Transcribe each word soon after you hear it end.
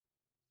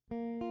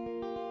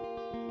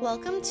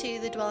Welcome to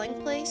the Dwelling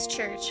Place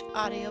Church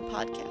audio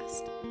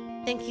podcast.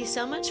 Thank you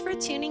so much for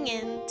tuning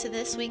in to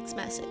this week's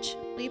message.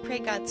 We pray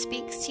God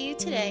speaks to you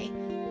today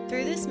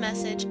through this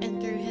message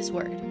and through His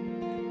Word.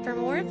 For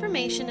more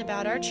information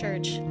about our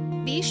church,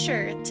 be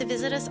sure to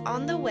visit us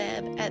on the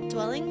web at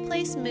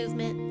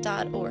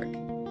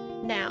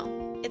dwellingplacemovement.org. Now,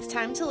 it's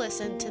time to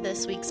listen to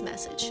this week's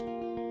message.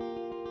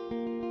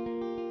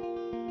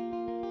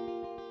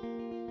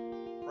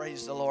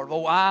 Praise the Lord.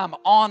 Well, I'm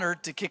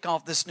honored to kick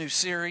off this new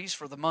series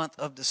for the month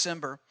of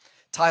December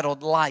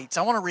titled Lights.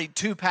 I want to read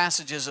two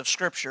passages of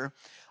Scripture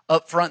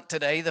up front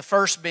today. The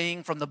first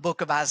being from the book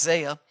of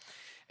Isaiah,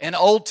 an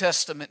Old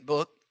Testament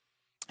book,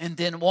 and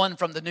then one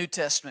from the New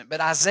Testament.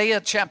 But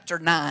Isaiah chapter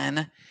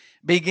 9,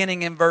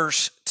 beginning in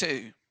verse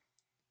 2.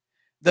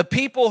 The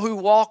people who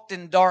walked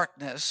in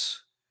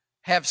darkness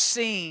have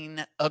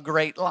seen a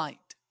great light.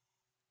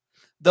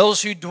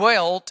 Those who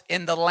dwelt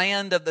in the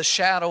land of the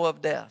shadow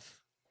of death,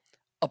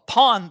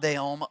 upon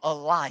them a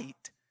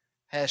light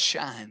has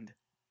shined.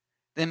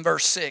 Then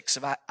verse 6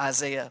 of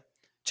Isaiah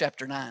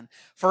chapter 9.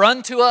 For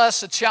unto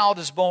us a child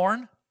is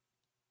born,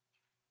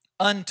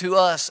 unto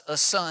us a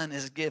son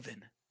is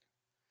given.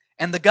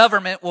 And the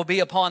government will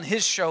be upon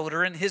his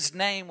shoulder, and his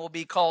name will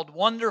be called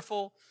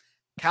Wonderful,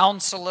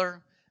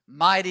 Counselor,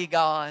 Mighty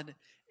God,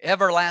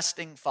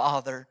 Everlasting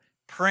Father,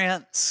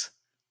 Prince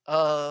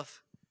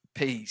of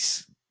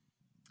Peace.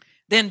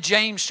 Then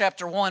James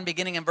chapter 1,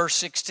 beginning in verse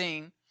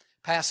 16,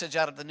 passage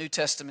out of the New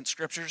Testament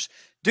Scriptures.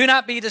 Do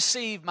not be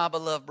deceived, my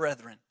beloved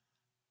brethren.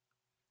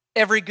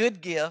 Every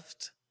good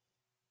gift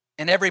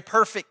and every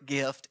perfect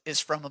gift is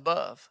from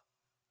above.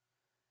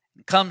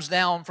 It comes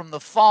down from the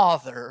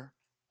Father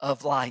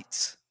of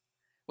lights,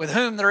 with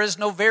whom there is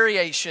no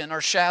variation or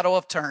shadow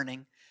of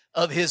turning.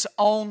 Of His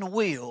own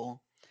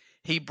will,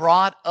 He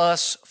brought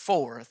us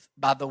forth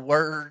by the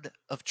word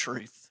of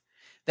truth,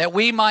 that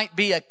we might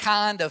be a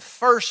kind of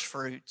first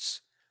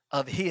fruits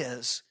of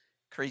His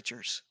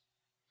creatures.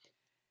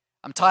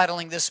 I'm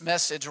titling this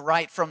message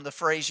right from the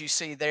phrase you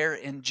see there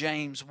in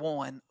James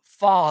 1,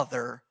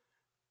 Father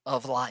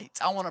of Lights.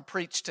 I want to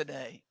preach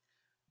today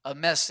a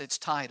message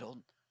titled,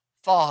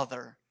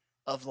 Father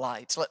of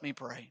Lights. Let me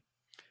pray.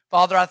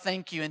 Father, I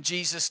thank you in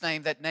Jesus'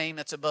 name, that name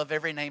that's above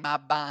every name. I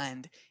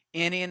bind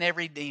any and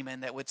every demon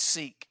that would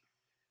seek,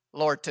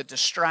 Lord, to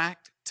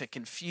distract, to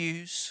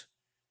confuse,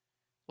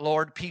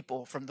 Lord,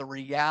 people from the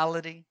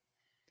reality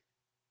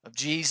of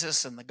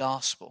Jesus and the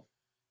gospel.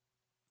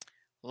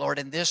 Lord,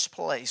 in this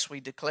place we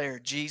declare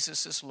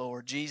Jesus is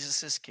Lord,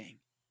 Jesus is King.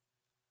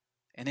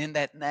 And in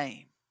that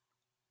name,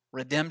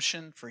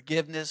 redemption,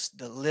 forgiveness,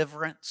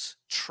 deliverance,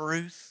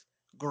 truth,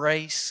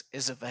 grace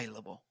is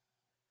available.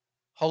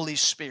 Holy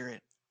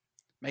Spirit,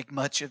 make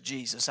much of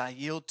Jesus. I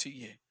yield to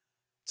you.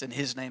 It's in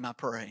His name I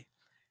pray.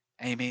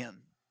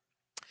 Amen.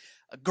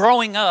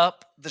 Growing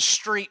up, the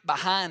street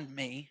behind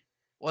me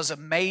was a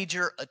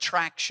major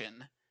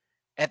attraction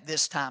at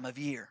this time of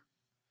year.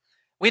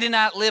 We did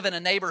not live in a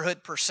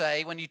neighborhood per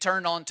se. When you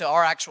turned onto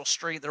our actual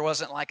street, there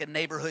wasn't like a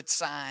neighborhood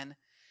sign.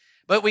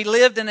 But we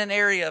lived in an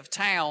area of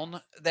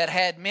town that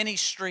had many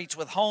streets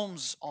with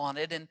homes on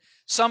it, and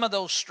some of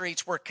those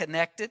streets were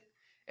connected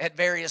at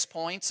various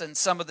points, and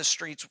some of the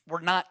streets were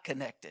not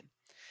connected.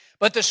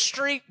 But the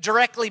street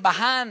directly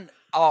behind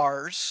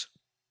ours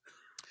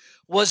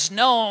was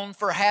known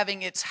for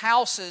having its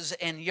houses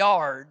and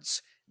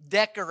yards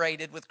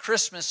decorated with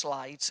Christmas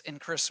lights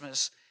and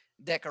Christmas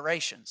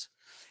decorations.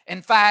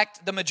 In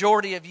fact, the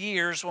majority of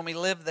years when we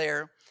lived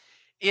there,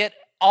 it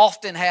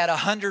often had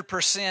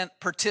 100%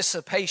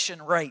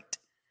 participation rate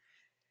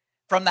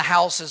from the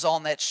houses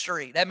on that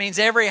street. That means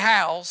every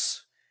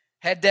house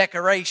had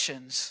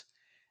decorations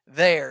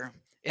there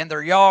in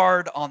their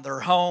yard, on their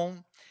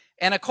home.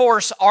 And of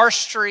course, our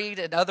street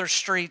and other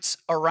streets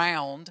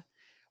around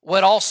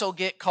would also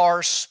get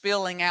cars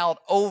spilling out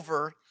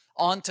over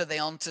onto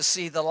them to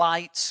see the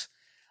lights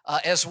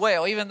as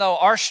well, even though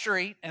our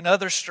street and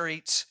other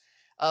streets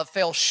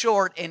fell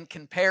short in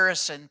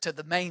comparison to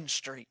the main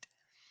street.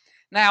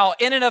 Now,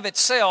 in and of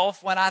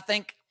itself, when I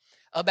think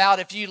about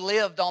if you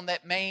lived on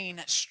that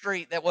main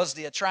street that was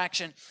the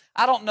attraction,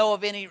 I don't know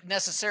of any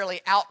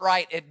necessarily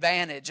outright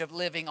advantage of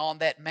living on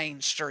that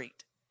main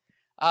street.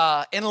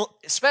 And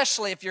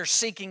especially if you're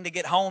seeking to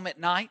get home at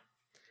night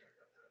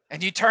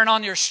and you turn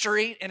on your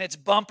street and it's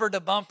bumper to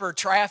bumper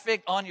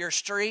traffic on your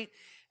street,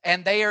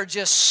 and they are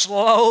just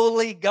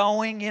slowly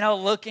going,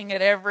 looking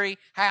at every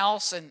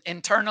house. And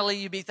internally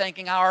you'd be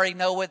thinking, I already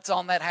know what's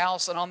on that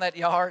house and on that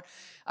yard.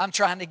 I'm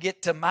trying to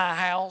get to my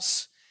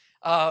house.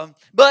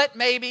 But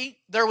maybe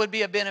there would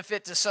be a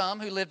benefit to some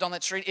who lived on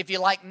that street if you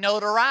like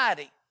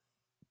notoriety.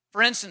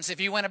 For instance,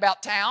 if you went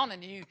about town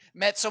and you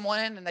met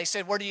someone and they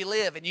said, where do you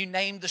live? And you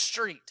named the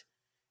street.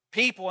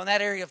 People in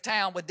that area of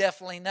town would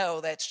definitely know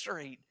that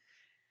street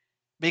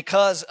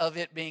because of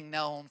it being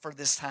known for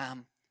this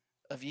time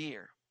of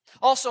year.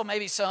 Also,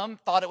 maybe some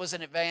thought it was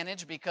an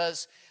advantage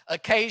because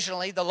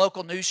occasionally the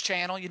local news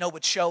channel,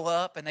 would show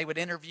up and they would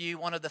interview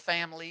one of the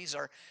families,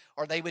 or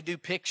they would do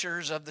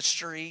pictures of the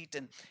street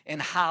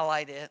and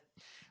highlight it.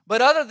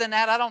 But other than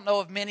that, I don't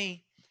know of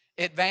many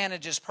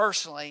advantages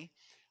personally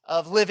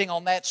of living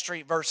on that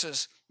street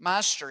versus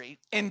my street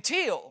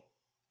until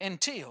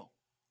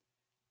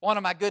one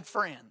of my good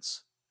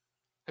friends,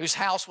 whose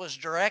house was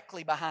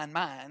directly behind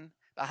mine,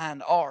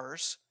 behind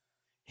ours,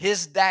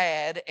 his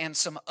dad and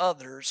some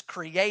others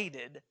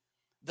created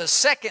the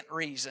second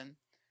reason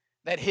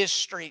that his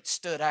street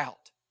stood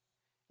out.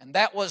 And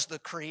that was the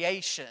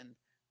creation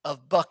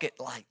of bucket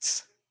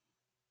lights.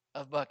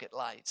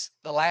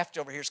 The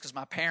laughter over here is because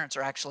my parents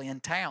are actually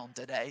in town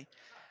today,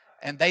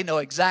 and they know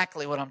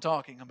exactly what I'm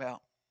talking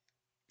about.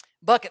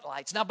 Bucket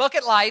lights. Now,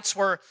 bucket lights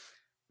were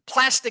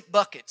plastic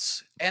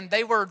buckets, and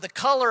they were the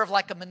color of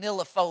like a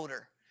manila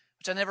folder,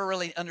 which I never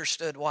really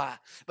understood why.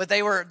 But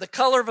they were the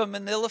color of a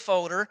manila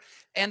folder,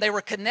 and they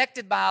were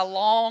connected by a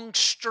long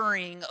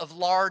string of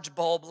large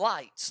bulb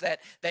lights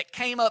that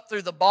came up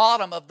through the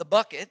bottom of the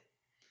bucket.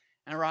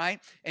 All right,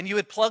 and you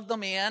would plug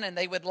them in and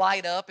they would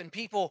light up, and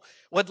people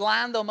would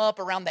line them up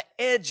around the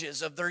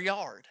edges of their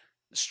yard,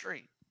 the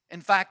street.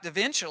 In fact,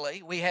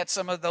 eventually we had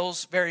some of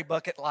those very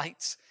bucket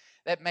lights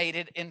that made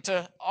it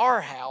into our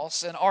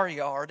house and our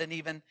yard and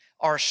even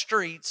our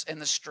streets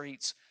and the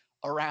streets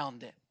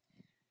around it.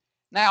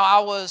 Now, I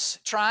was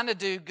trying to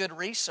do good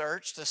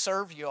research to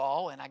serve you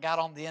all, and I got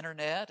on the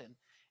internet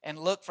and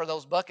looked for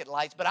those bucket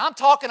lights. But I'm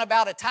talking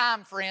about a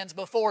time, friends,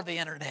 before the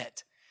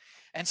internet.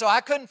 And so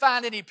I couldn't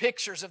find any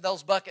pictures of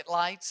those bucket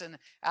lights, and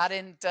I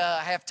didn't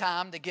have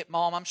time to get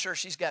Mom. I'm sure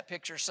she's got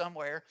pictures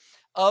somewhere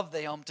of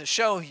them to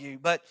show you.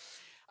 But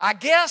I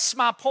guess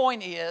my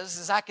point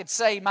is I could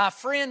say my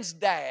friend's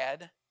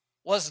dad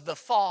was the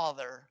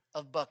father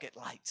of bucket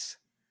lights.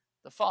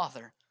 The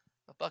father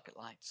of bucket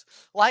lights.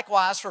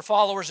 Likewise, for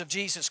followers of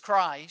Jesus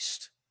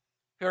Christ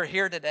who are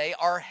here today,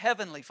 our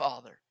Heavenly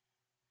Father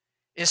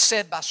is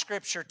said by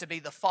Scripture to be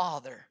the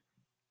Father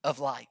of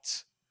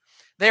lights.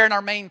 There in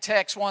our main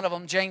text, one of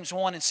them, James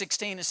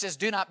 1:16, it says,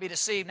 "Do not be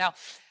deceived." Now,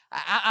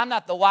 I'm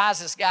not the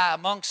wisest guy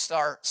amongst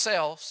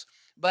ourselves,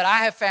 but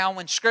I have found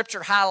when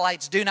Scripture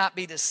highlights "do not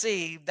be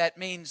deceived," that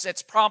means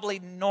it's probably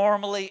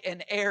normally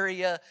an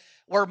area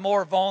we're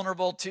more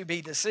vulnerable to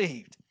be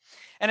deceived.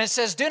 And it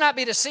says, "Do not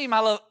be deceived,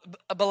 my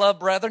beloved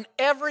brethren.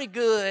 Every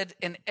good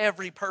and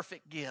every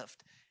perfect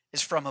gift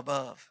is from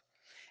above,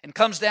 and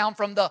comes down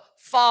from the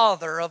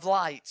Father of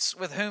lights,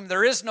 with whom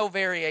there is no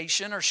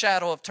variation or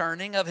shadow of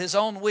turning. Of His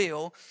own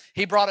will,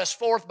 He brought us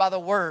forth by the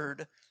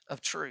word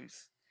of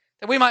truth,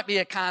 that we might be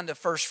a kind of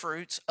first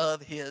fruits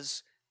of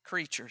His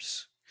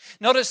creatures."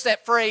 Notice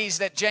that phrase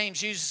that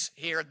James uses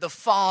here, the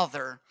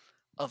Father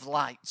of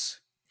lights.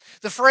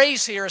 The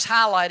phrase here is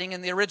highlighting,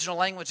 in the original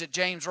language that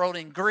James wrote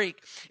in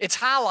Greek, it's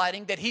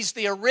highlighting that He's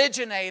the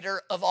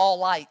originator of all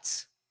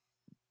lights.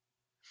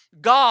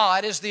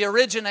 God is the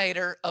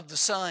originator of the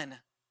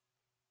sun.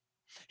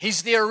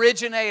 He's the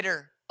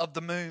originator of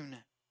the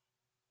moon.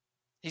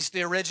 He's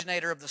the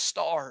originator of the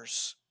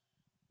stars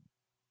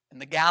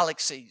and the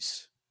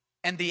galaxies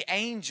and the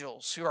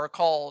angels, who are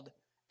called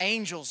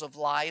angels of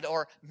light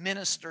or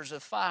ministers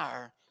of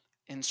fire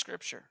in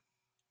Scripture.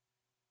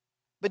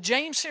 But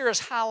James here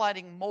is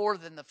highlighting more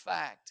than the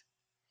fact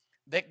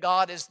that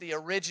God is the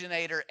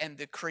originator and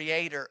the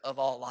creator of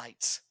all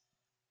lights.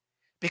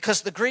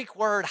 Because the Greek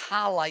word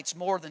highlights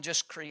more than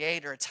just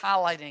creator. It's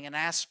highlighting an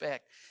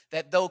aspect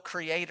that though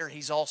creator,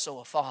 He's also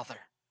a father.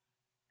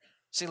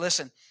 See,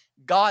 listen,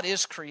 God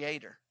is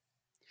creator,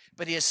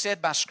 but He is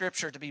said by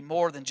Scripture to be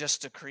more than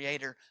just a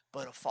creator,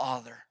 but a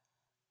father.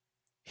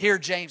 Here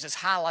James is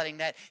highlighting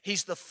that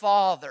He's the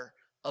Father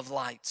of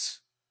lights.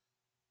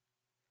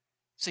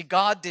 See,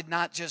 God did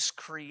not just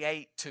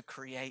create to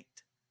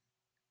create.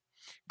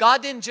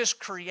 God didn't just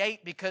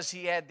create because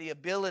He had the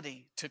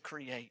ability to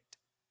create.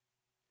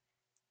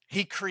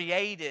 He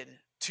created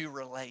to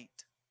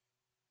relate.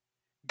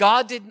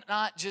 God did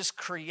not just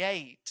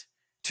create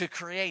to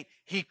create.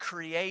 He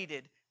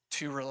created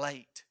to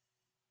relate.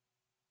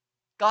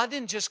 God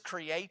didn't just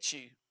create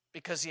you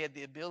because He had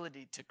the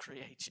ability to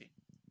create you.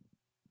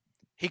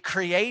 He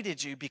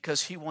created you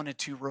because He wanted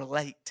to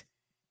relate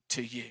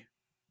to you.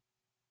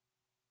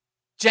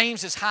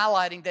 James is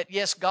highlighting that,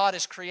 yes, God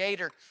is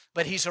creator,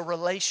 but He's a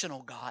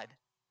relational God.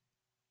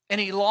 And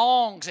He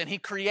longs, and He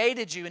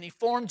created you, and He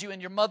formed you in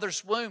your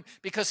mother's womb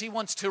because He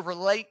wants to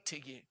relate to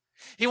you.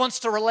 He wants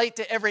to relate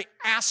to every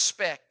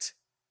aspect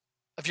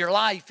of your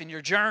life and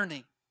your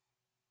journey,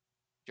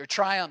 your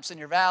triumphs and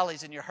your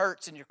valleys and your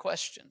hurts and your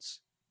questions.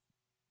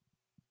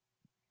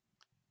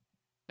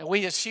 Now,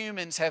 we as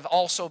humans have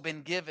also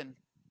been given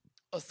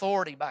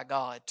authority by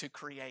God to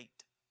create.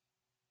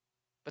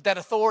 But that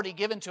authority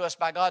given to us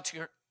by God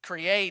to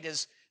create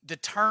is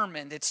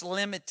determined, it's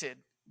limited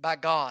by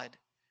God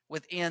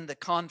within the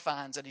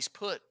confines that He's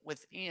put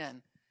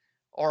within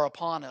or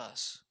upon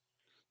us.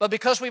 But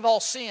because we've all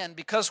sinned,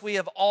 because we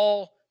have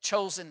all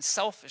chosen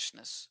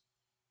selfishness,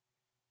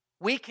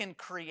 we can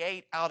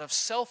create out of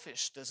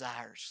selfish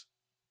desires.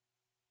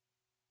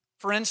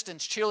 For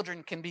instance,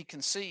 children can be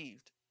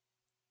conceived,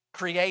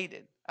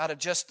 created out of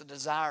just a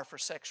desire for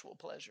sexual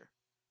pleasure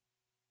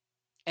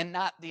and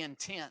not the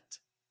intent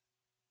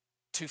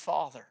to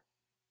father,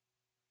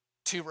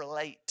 to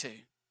relate to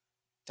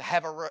to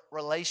have a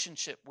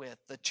relationship with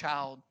the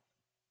child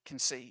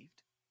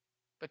conceived.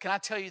 But can I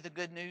tell you the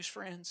good news,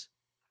 friends?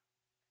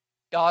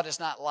 God is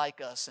not like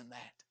us in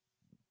that.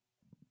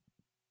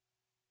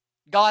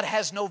 God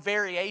has no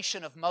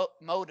variation of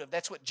motive.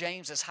 That's what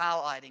James is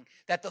highlighting.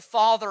 That the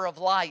Father of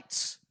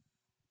lights,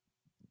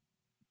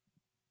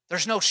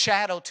 there's no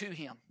shadow to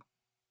Him.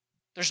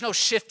 There's no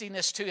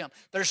shiftiness to Him.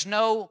 There's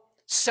no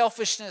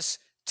selfishness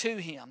to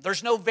Him.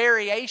 There's no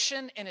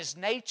variation in His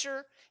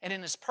nature and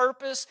in His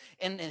purpose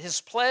and in His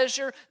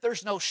pleasure.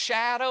 There's no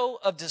shadow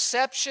of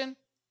deception.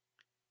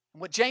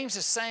 And what James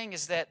is saying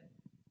is that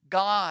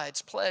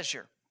God's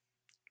pleasure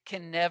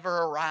can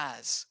never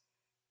arise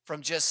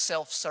from just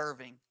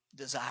self-serving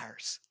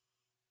desires.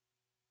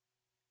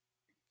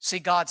 See,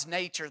 God's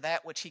nature,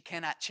 that which He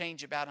cannot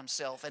change about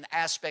Himself, an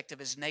aspect of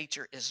His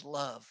nature is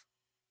love.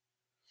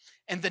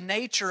 And the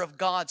nature of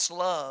God's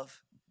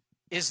love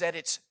is that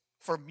it's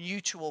for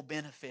mutual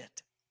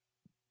benefit.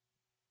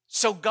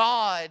 So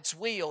God's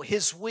will,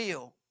 His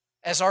will,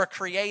 as our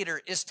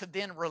Creator, is to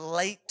then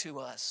relate to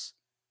us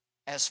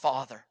as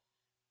Father.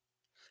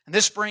 And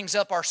this brings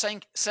up our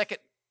second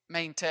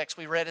main text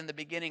we read in the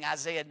beginning,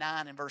 Isaiah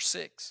 9 and verse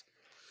 6.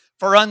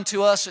 For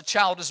unto us a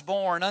child is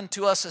born,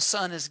 unto us a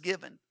son is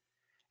given,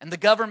 and the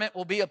government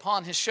will be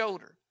upon His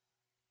shoulder.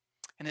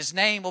 And His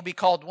name will be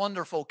called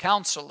Wonderful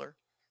Counselor,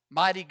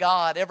 Mighty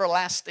God,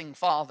 Everlasting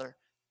Father,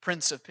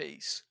 Prince of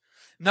Peace.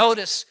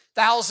 Notice,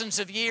 thousands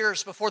of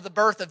years before the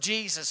birth of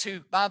Jesus, who,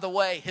 by the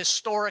way,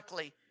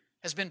 historically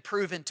has been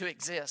proven to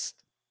exist.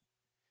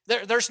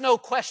 There's no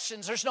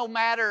questions, there's no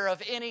matter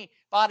of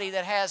anybody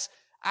that has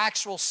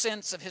actual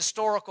sense of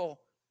historical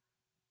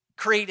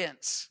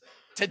credence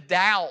to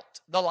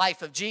doubt the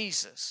life of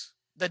Jesus.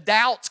 The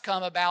doubts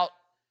come about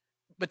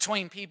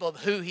between people of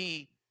who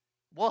He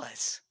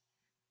was.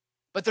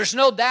 But there's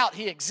no doubt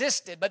He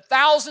existed. But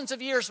thousands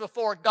of years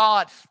before,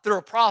 God, through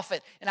a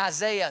prophet in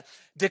Isaiah,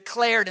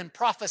 declared and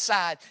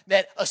prophesied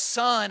that a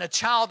son, a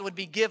child would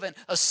be given,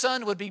 a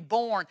son would be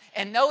born.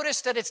 And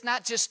notice that it's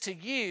not just to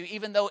you,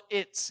 even though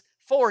it's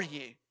for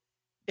you.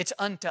 It's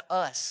unto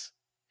us.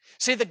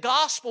 See, the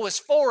gospel is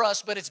for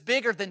us, but it's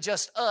bigger than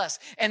just us.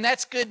 And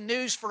that's good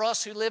news for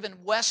us who live in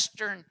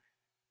Western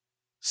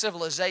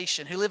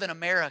civilization, who live in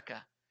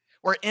America,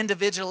 where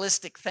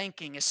individualistic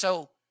thinking is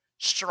so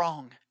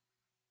strong.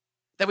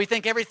 That we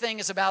think everything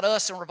is about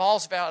us and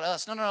revolves about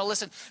us. No,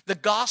 listen. The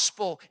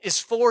gospel is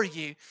for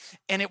you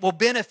and it will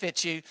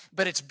benefit you,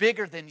 but it's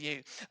bigger than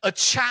you. A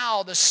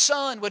child, a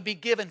son would be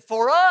given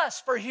for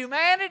us, for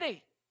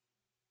humanity,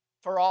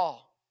 for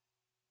all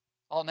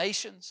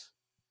nations,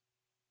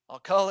 all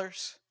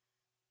colors,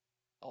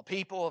 all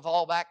people of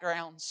all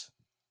backgrounds,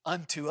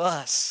 unto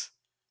us.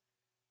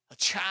 A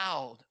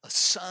child, a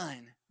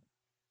son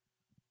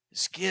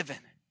is given.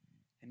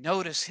 And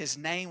notice His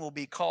name will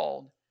be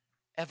called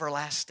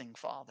Everlasting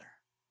Father.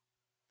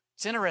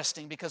 It's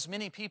interesting because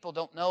many people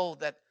don't know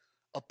that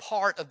a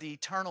part of the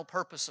eternal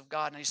purpose of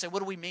God. Now you say, what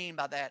do we mean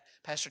by that,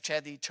 Pastor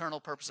Chad, the eternal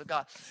purpose of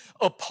God?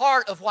 A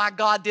part of why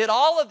God did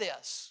all of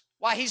this,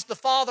 why He's the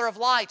Father of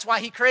lights,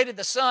 why He created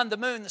the sun, the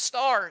moon, the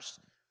stars,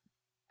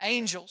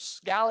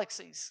 angels,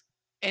 galaxies,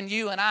 and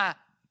you and I,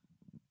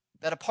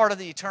 that a part of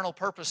the eternal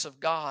purpose of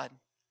God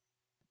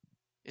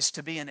is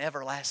to be an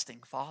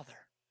everlasting Father.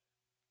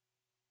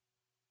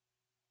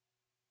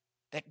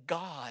 That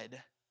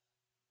God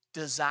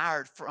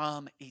desired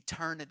from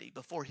eternity,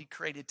 before He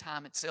created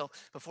time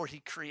itself, before He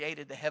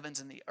created the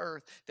heavens and the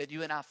earth that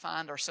you and I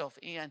find ourselves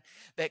in,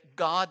 that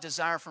God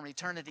desired from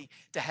eternity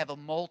to have a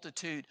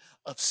multitude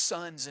of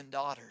sons and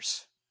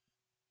daughters.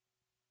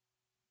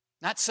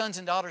 Not sons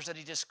and daughters that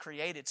He just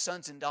created,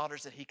 sons and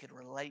daughters that He could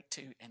relate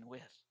to and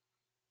with,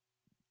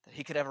 that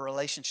He could have a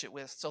relationship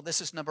with. So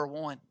this is number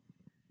one.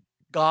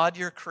 God,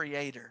 your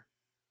Creator,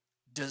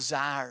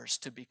 desires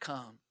to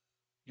become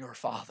your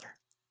Father.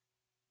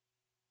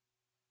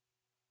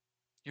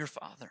 Your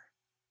Father.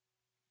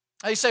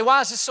 Now you say,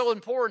 why is this so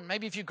important?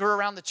 Maybe if you grew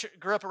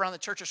up around the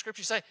church of Scripture,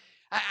 you say,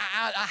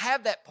 I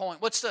have that point.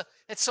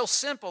 It's so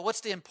simple.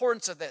 What's the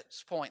importance of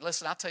this point?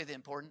 Listen, I'll tell you the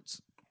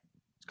importance.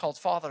 It's called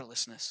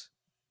fatherlessness.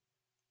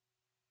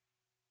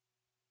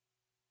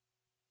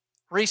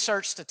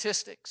 Research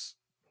statistics.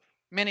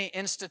 Many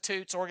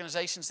institutes,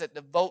 organizations that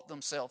devote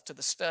themselves to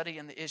the study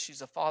and the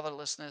issues of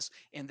fatherlessness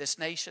in this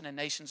nation and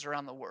nations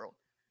around the world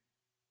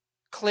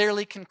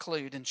clearly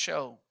conclude and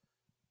show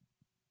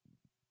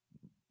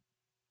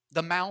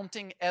the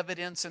mounting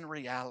evidence and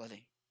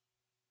reality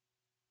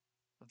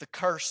of the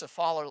curse of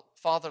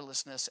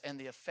fatherlessness and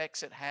the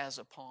effects it has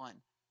upon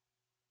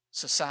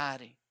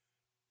society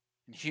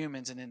and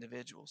humans and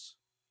individuals.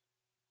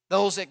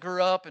 Those that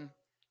grew up and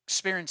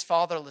experienced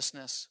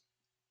fatherlessness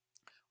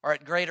are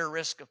at greater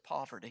risk of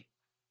poverty.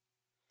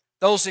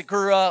 Those that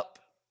grew up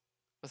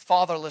with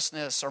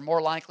fatherlessness are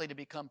more likely to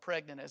become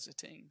pregnant as a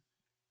teen.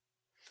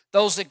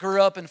 Those that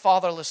grew up in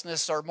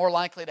fatherlessness are more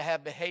likely to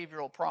have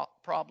behavioral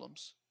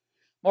problems,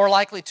 more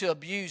likely to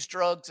abuse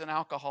drugs and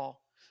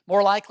alcohol,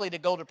 more likely to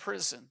go to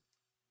prison,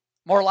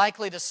 more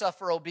likely to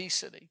suffer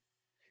obesity,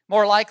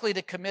 more likely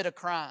to commit a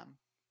crime,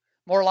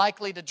 more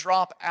likely to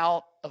drop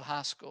out of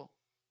high school.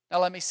 Now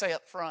let me say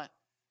up front,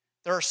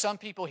 there are some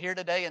people here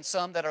today and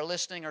some that are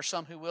listening or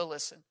some who will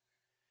listen,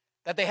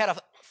 that they had a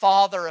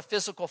father, a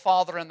physical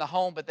father in the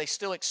home, but they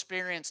still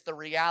experienced the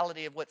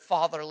reality of what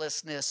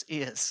fatherlessness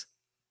is.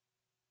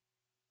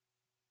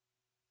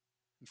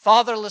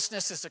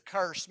 Fatherlessness is a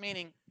curse,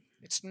 meaning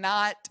it's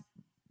not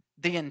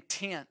the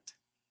intent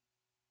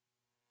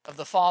of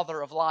the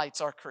Father of lights,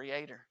 our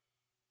Creator.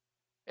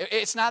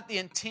 It's not the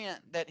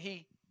intent that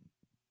He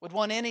would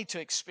want any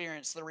to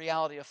experience the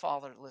reality of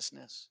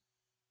fatherlessness.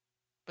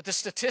 But the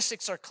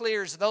statistics are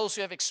clear as those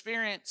who have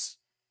experienced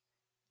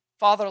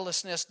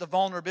fatherlessness, the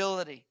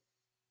vulnerability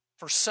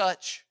for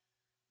such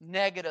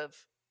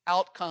negative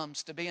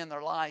outcomes to be in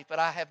their life. But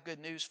I have good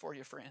news for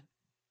you, friend.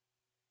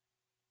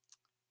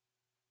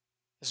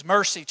 His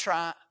mercy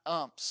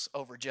triumphs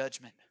over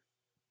judgment.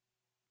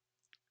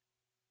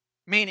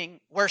 Meaning,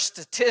 where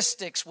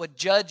statistics would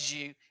judge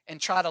you and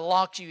try to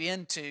lock you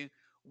into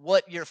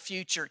what your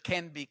future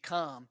can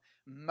become,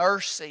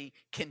 mercy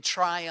can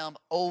triumph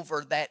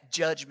over that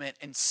judgment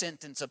and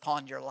sentence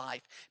upon your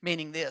life.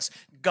 Meaning this,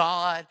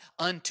 God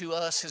unto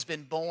us has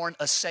been born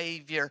a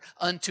Savior,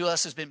 unto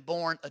us has been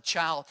born a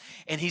child,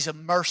 and He's a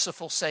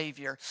merciful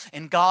Savior.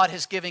 And God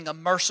is giving a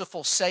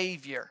merciful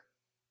Savior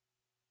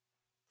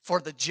for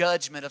the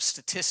judgment of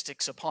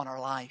statistics upon our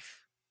life.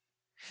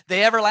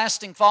 The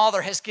everlasting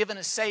Father has given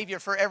a Savior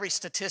for every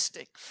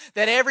statistic.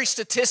 That every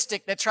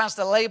statistic that tries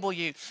to label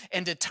you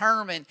and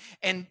determine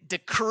and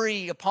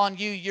decree upon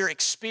you your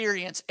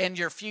experience and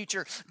your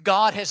future,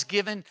 God has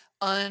given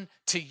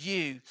unto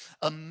you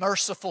a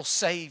merciful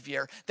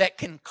Savior that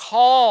can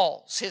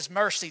cause His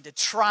mercy to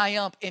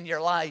triumph in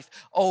your life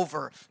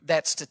over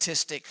that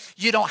statistic.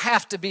 You don't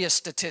have to be a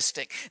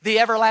statistic. The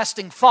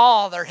everlasting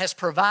Father has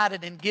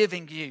provided in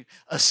giving you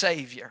a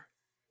Savior.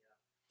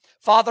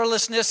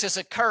 Fatherlessness is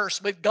a curse,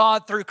 but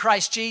God, through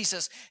Christ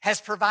Jesus,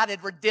 has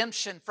provided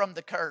redemption from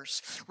the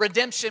curse.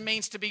 Redemption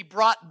means to be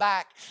brought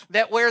back,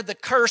 that where the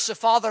curse of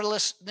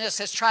fatherlessness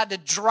has tried to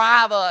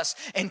drive us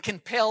and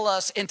compel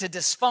us into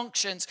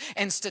dysfunctions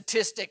and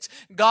statistics,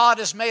 God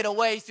has made a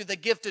way through the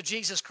gift of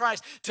Jesus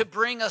Christ to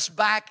bring us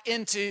back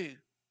into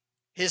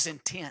His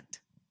intent,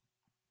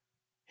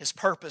 His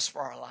purpose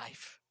for our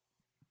life,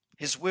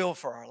 His will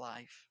for our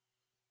life.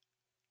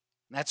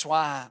 And that's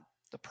why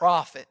the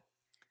prophet,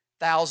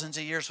 thousands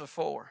of years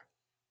before,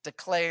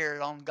 declared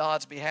on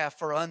God's behalf,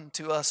 for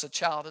unto us a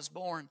child is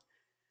born,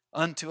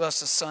 unto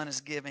us a son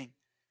is given.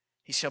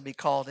 He shall be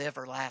called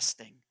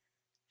Everlasting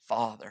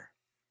Father.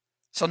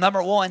 So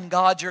number one,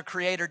 God, your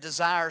Creator,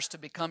 desires to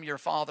become your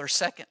Father.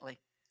 Secondly,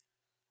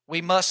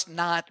 we must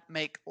not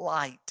make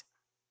light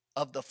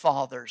of the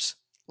Father's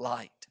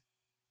light.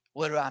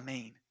 What do I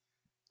mean?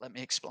 Let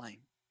me explain.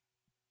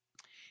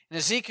 In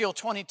Ezekiel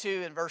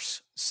 22 and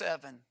verse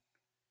 7,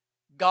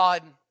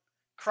 God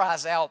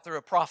cries out through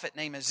a prophet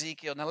named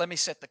Ezekiel. Now let me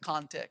set the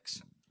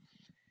context.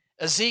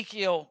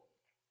 Ezekiel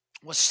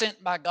was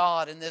sent by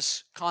God in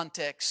this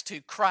context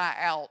to cry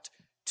out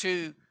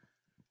to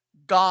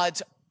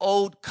God's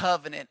Old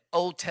Covenant,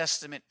 Old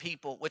Testament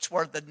people, which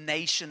were the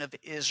nation of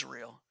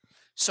Israel.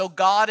 So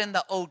God in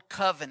the Old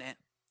Covenant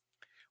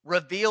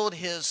revealed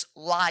His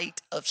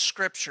light of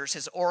scriptures,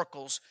 His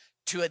oracles,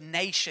 to a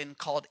nation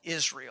called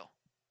Israel.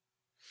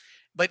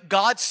 But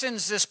God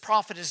sends this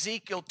prophet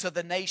Ezekiel to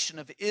the nation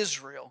of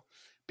Israel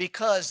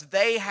because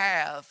they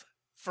have,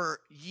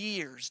 for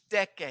years,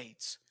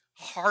 decades,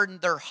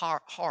 hardened their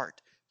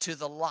heart to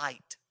the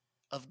light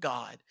of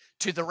God,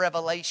 to the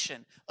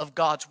revelation of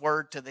God's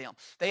word to them.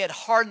 They had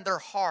hardened their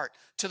heart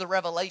to the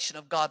revelation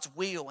of God's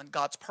will and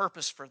God's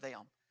purpose for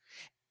them.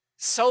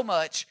 So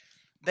much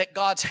that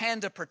God's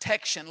hand of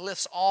protection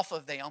lifts off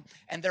of them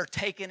and they're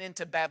taken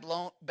into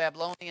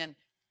Babylonian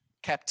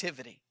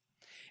captivity.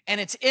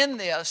 And it's in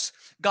this,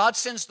 God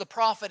sends the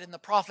prophet, and the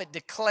prophet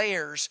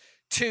declares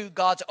to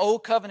God's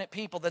old covenant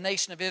people, the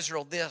nation of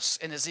Israel, this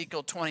in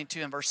Ezekiel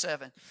 22 and verse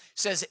 7. It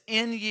says,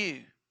 in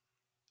you,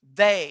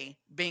 they,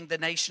 being the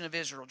nation of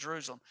Israel,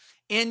 Jerusalem,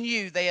 in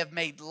you they have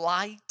made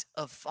light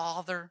of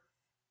father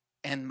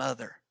and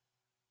mother.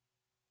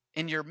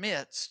 In your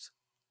midst,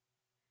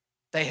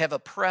 they have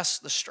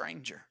oppressed the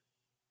stranger.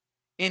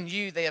 In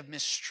you they have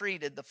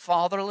mistreated the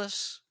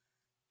fatherless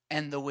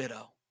and the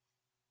widow.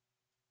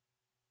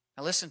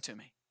 Now listen to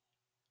me.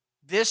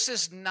 This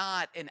is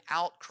not an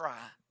outcry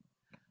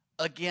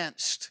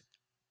against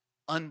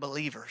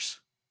unbelievers.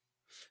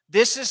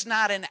 This is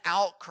not an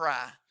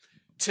outcry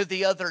to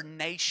the other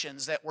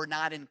nations that were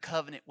not in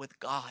covenant with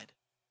God.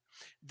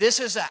 This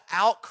is an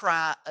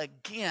outcry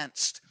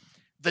against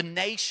the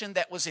nation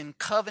that was in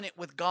covenant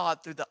with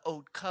God through the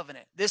Old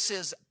Covenant. This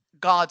is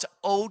God's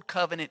Old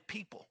Covenant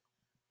people.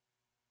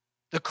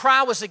 The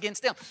cry was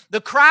against them.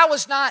 The cry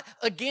was not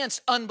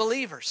against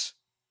unbelievers.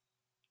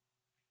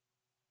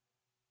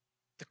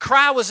 The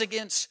cry was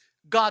against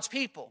God's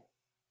people.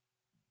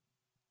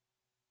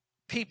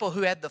 People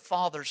who had the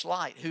Father's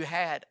light, who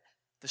had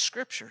the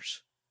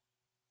Scriptures.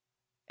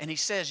 And He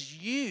says,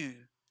 you,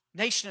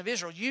 nation of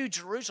Israel, you,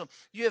 Jerusalem,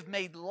 you have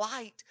made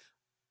light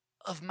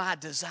of my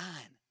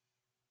design.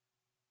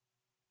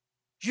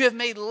 You have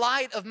made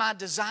light of my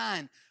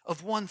design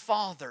of one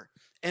father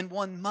and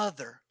one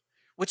mother,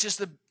 which is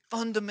the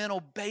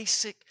fundamental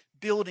basic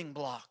building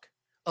block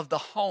of the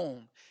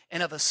home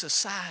and of a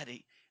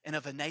society and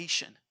of a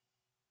nation.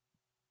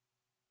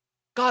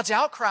 God's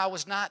outcry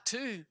was not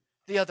to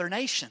the other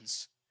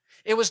nations.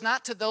 It was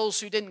not to those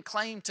who didn't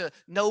claim to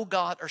know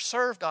God or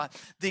serve God.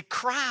 The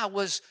cry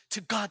was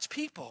to God's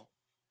people.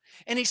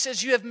 And he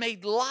says, you have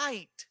made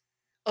light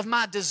of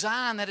my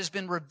design that has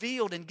been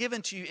revealed and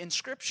given to you in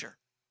Scripture.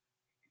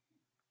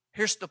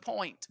 Here's the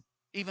point,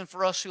 even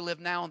for us who live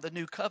now in the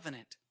new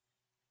covenant.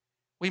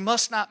 We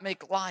must not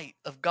make light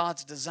of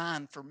God's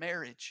design for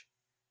marriage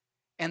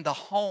and the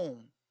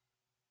home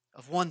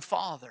of one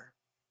father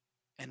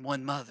and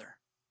one mother.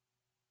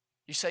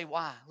 You say,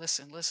 why?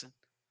 Listen.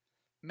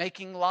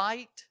 Making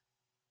light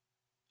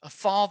of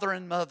father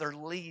and mother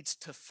leads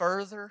to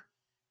further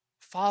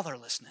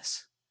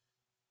fatherlessness.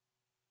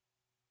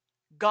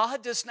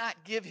 God does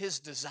not give His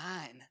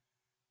design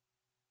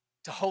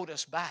to hold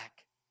us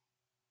back,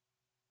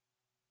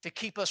 to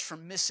keep us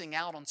from missing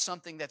out on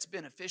something that's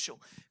beneficial.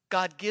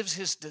 God gives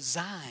His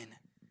design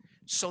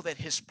so that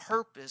His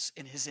purpose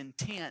and His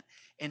intent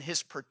and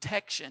His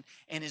protection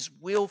and His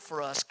will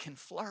for us can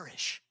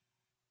flourish.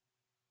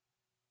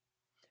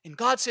 And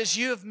God says,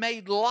 you have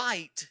made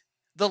light,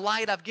 the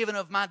light I've given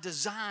of my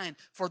design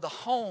for the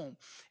home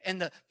and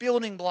the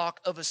building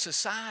block of a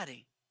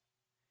society.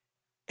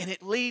 And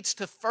it leads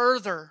to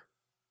further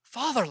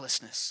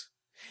fatherlessness.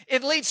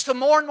 It leads to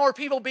more and more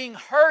people being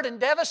hurt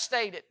and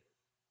devastated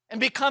and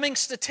becoming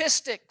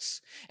statistics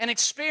and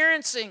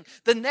experiencing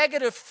the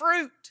negative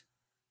fruit.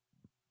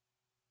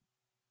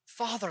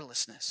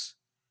 Fatherlessness.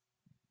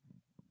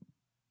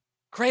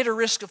 Greater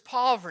risk of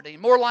poverty,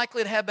 more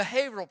likely to have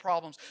behavioral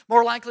problems,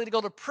 more likely to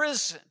go to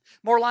prison,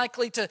 more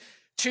likely to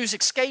choose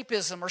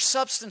escapism or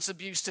substance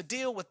abuse to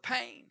deal with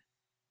pain.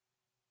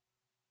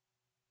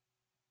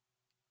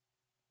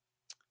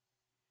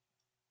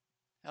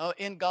 Now,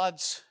 in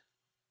God's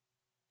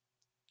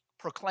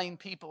proclaimed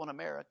people in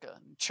America,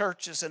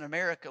 churches in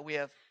America, we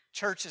have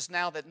churches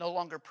now that no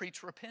longer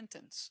preach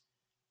repentance.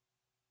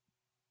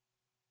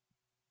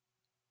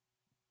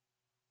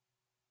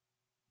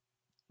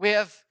 We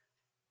have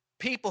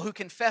people who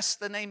confess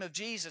the name of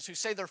Jesus, who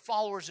say they're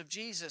followers of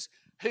Jesus,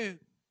 who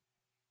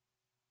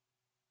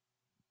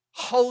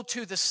hold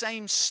to the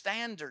same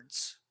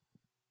standards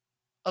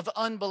of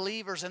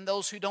unbelievers and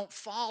those who don't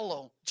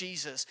follow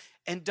Jesus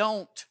and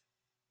don't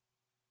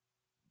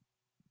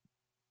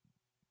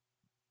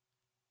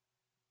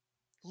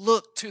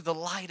look to the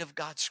light of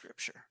God's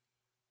Scripture.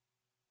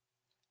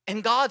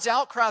 And God's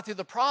outcry through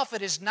the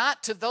prophet is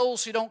not to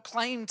those who don't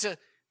claim to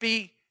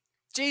be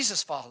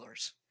Jesus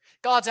followers.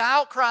 God's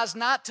outcry is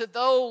not to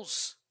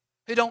those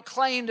who don't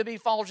claim to be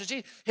followers of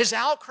Jesus. His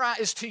outcry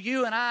is to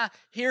you and I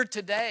here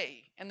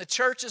today, and the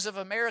churches of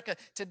America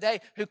today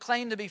who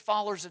claim to be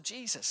followers of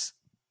Jesus.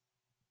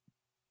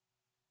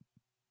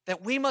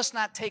 That we must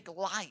not take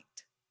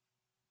light,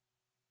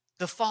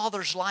 the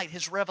Father's light,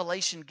 His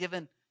revelation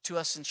given to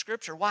us in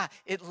Scripture. Why?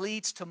 It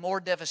leads to more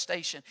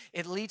devastation.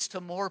 It leads to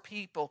more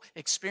people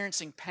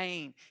experiencing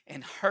pain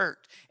and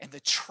hurt and the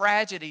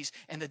tragedies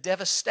and the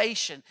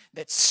devastation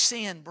that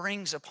sin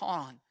brings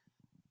upon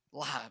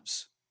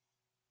lives.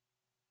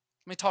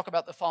 Let me talk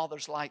about the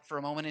Father's light for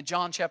a moment. In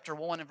John chapter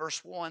 1 and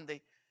verse 1, the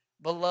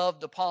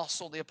beloved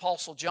apostle, the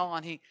Apostle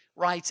John, he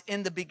writes,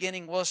 "In the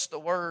beginning was the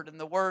Word, and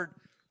the Word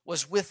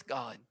was with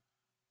God,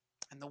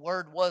 and the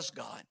Word was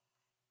God.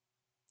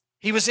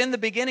 He was in the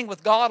beginning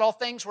with God. All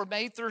things were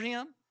made through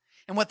Him.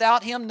 And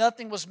without Him,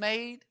 nothing was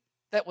made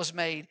that was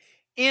made.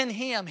 In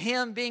Him,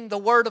 Him being the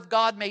Word of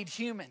God made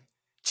human,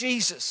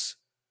 Jesus.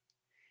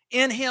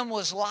 In Him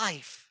was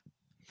life.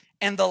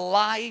 And the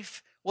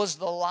life was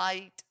the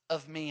light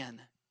of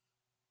men."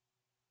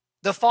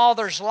 The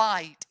Father's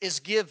light is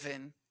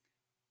given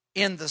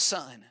in the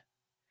Son.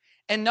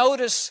 And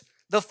notice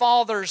the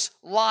Father's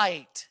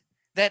light,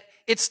 that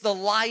it's the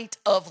light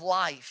of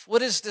life.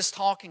 What is this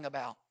talking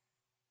about?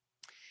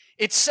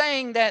 It's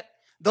saying that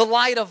the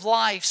light of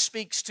life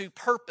speaks to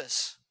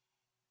purpose.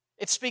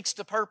 It speaks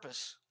to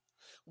purpose.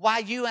 Why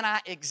you and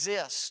I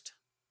exist.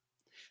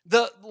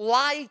 The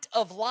light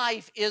of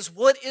life is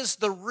what is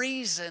the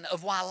reason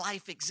of why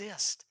life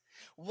exists.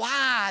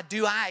 Why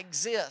do I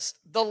exist?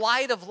 The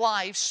light of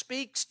life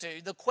speaks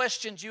to the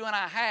questions you and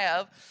I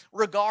have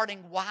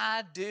regarding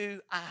why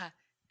do I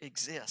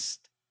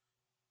exist.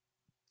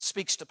 It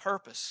speaks to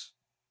purpose.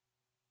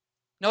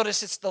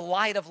 Notice it's the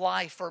light of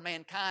life for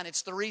mankind.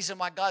 It's the reason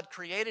why God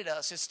created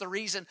us. It's the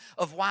reason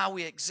of why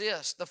we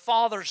exist. The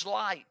Father's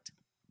light.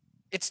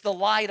 It's the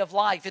light of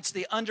life. It's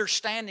the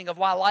understanding of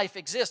why life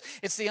exists.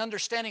 It's the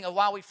understanding of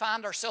why we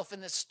find ourselves in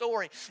this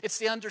story. It's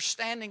the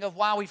understanding of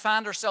why we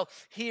find ourselves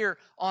here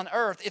on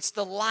earth. It's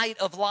the light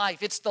of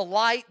life. It's the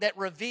light that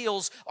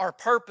reveals our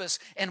purpose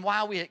and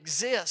why we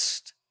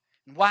exist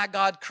and why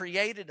God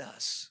created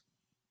us.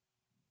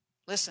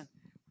 Listen.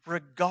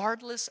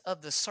 Regardless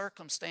of the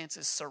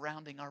circumstances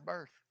surrounding our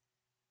birth.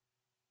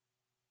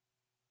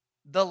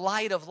 The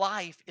light of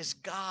life is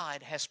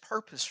God has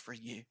purpose for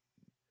you.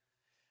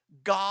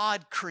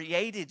 God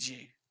created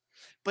you.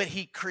 But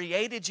He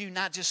created you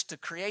not just to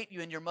create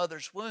you in your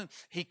mother's womb.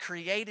 He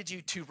created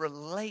you to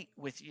relate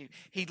with you.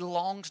 He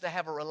longs to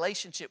have a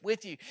relationship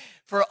with you.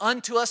 For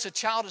unto us a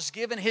child is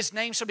given. His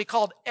name shall be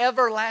called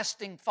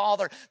Everlasting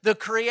Father. The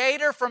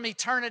Creator from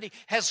eternity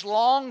has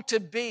longed to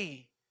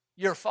be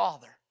your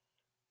Father.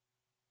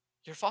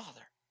 Your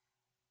Father.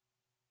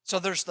 So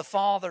there's the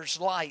Father's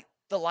light,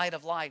 the light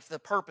of life, the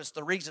purpose,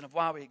 the reason of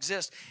why we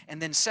exist.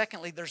 And then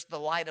secondly, there's the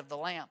light of the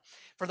lamp.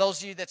 For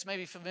those of you that's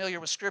maybe familiar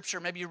with Scripture,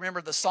 maybe you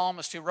remember the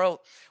psalmist who wrote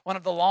one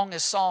of the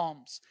longest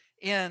psalms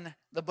in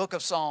the book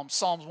of Psalms,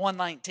 Psalms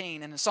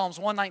 119. And in Psalms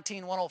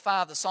 119,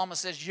 105, the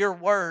psalmist says, your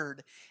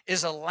word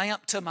is a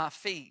lamp to my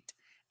feet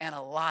and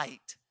a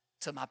light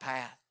to my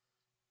path.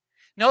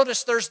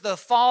 Notice there's the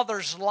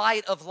Father's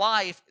light of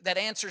life that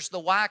answers the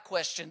why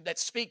question, that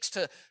speaks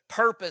to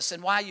purpose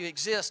and why you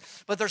exist.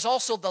 But there's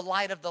also the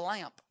light of the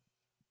lamp.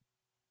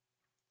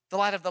 The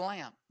light of the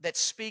lamp that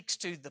speaks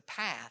to the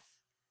path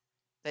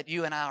that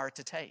you and I are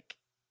to take.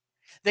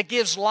 That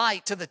gives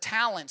light to the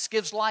talents,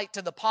 gives light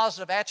to the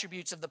positive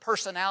attributes of the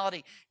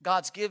personality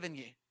God's given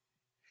you.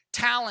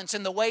 Talents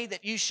in the way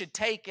that you should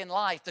take in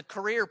life, the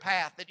career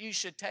path that you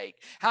should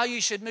take, how you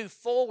should move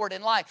forward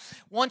in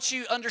life. Once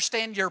you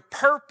understand your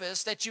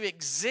purpose, that you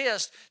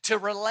exist to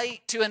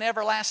relate to an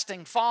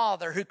everlasting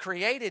Father who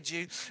created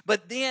you,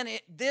 but then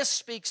this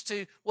speaks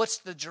to what's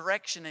the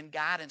direction and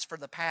guidance for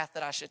the path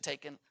that I should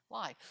take in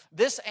life.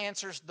 This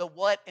answers the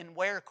what and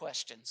where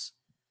questions.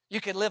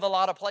 You could live a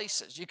lot of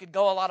places. You could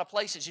go a lot of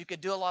places. You could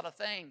do a lot of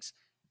things.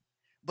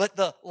 But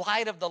the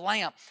light of the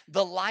lamp,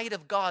 the light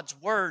of God's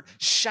Word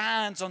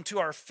shines onto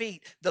our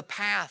feet, the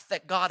path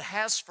that God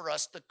has for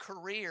us, the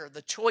career,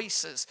 the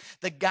choices,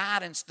 the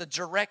guidance, the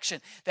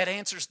direction that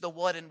answers the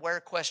what and where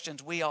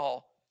questions we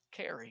all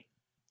carry.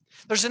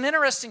 There's an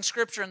interesting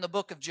scripture in the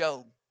book of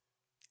Job.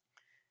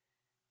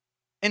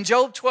 In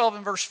Job 12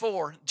 and verse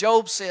 4,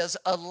 Job says,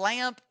 a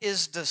lamp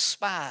is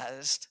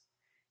despised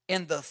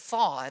in the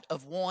thought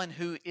of one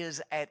who is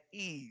at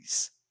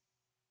ease.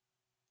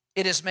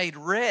 It is made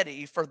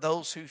ready for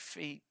those whose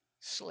feet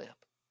slip.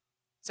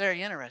 It's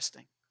very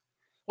interesting.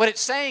 What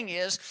it's saying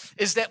is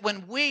that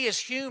when we as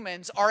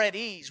humans are at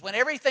ease, when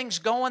everything's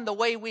going the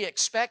way we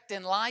expect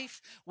in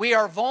life, we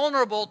are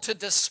vulnerable to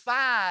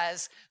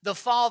despise the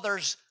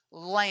Father's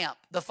lamp,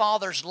 the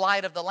Father's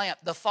light of the lamp,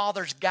 the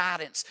Father's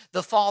guidance,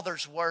 the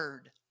Father's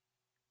Word.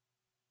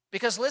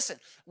 Because listen,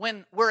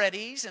 when we're at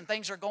ease and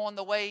things are going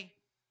the way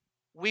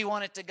we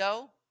want it to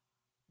go,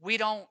 we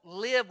don't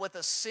live with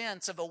a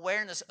sense of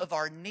awareness of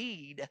our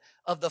need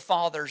of the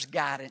Father's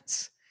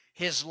guidance,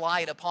 His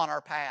light upon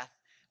our path.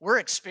 We're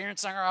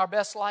experiencing our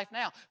best life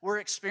now. We're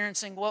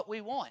experiencing what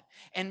we want.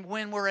 And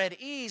when we're at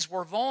ease,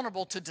 we're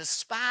vulnerable to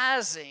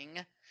despising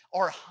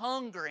or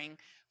hungering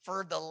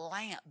for the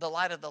lamp, the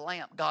light of the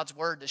lamp, God's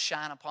Word to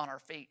shine upon our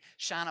feet,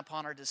 shine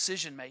upon our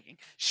decision making,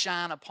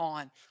 shine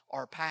upon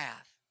our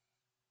path.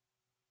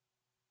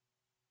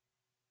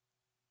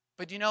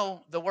 But you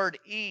know the word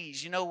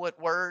ease, you know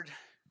what word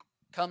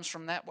comes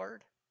from that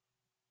word?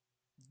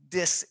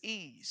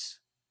 Dis-ease.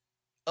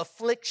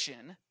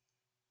 Affliction,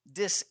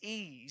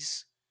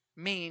 dis-ease,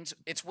 means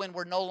it's when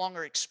we're no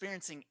longer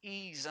experiencing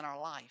ease in our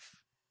life.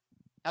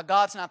 Now,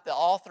 God's not the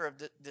author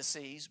of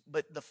dis-ease,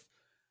 but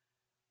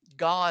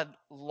God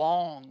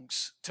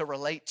longs to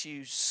relate to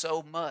you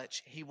so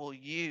much, He will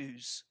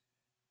use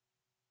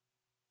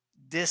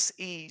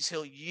dis-ease.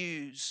 He'll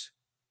use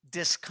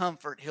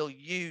discomfort. He'll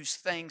use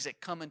things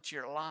that come into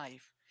your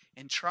life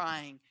in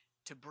trying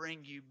to bring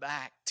you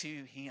back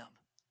to Him.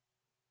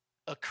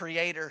 A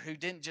creator who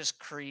didn't just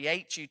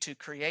create you to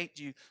create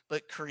you,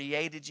 but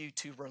created you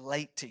to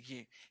relate to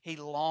you. He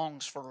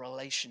longs for a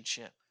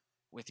relationship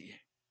with you.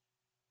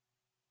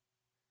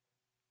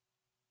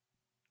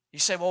 You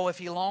say, well, if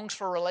He longs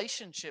for a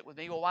relationship with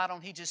me, well, why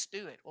don't He just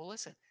do it? Well,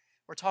 listen,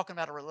 we're talking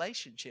about a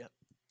relationship.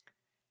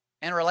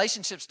 And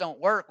relationships don't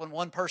work when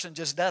one person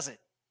just does it.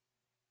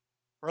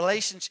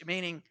 Relationship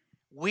meaning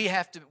we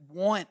have to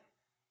want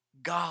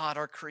God,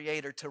 our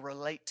Creator, to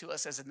relate to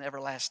us as an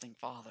everlasting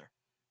Father.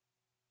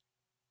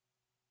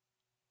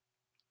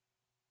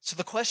 So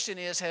the question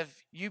is, have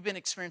you been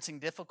experiencing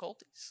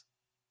difficulties?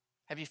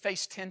 Have you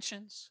faced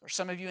tensions? Or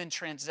some of you in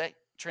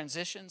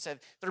transitions? Have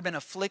there been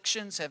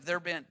afflictions? Have there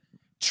been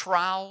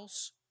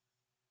trials?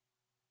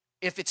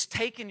 If it's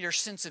taken your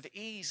sense of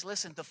ease,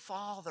 listen, the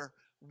Father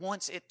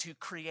wants it to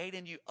create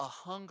in you a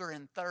hunger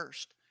and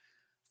thirst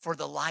for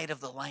the light of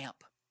the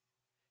lamp.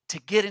 To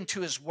get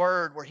into His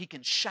Word where He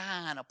can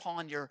shine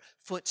upon your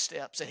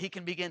footsteps, that He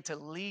can begin to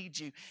lead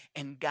you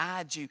and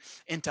guide you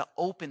into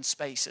open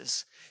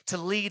spaces, to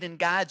lead and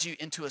guide you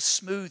into a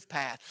smooth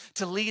path,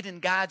 to lead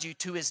and guide you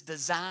to His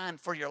design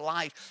for your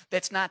life.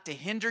 That's not to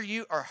hinder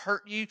you or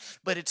hurt you,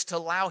 but it's to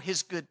allow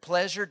His good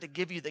pleasure to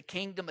give you the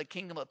kingdom, a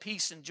kingdom of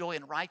peace and joy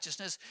and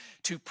righteousness,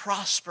 to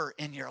prosper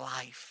in your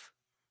life.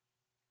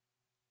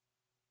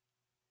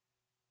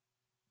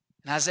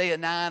 In Isaiah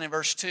 9 and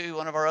verse 2,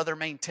 one of our other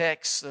main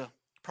texts, the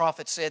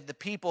prophet said, the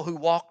people who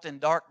walked in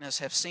darkness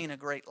have seen a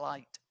great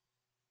light.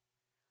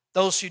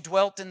 Those who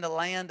dwelt in the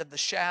land of the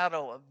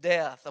shadow of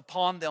death,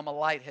 upon them a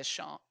light has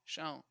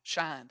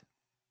shined.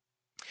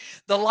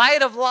 The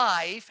light of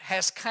life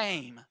has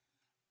came.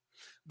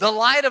 The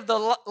light of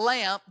the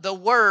lamp, the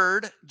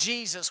Word,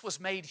 Jesus, was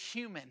made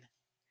human.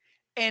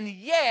 And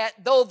yet,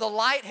 though the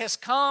light has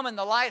come and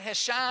the light has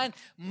shined,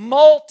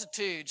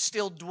 multitudes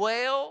still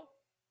dwell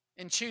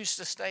and choose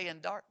to stay in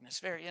darkness.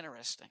 Very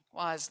interesting.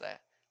 Why is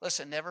that?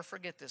 Listen, never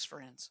forget this,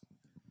 friends.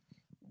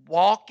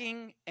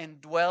 Walking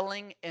and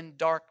dwelling in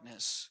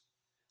darkness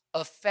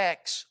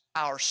affects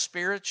our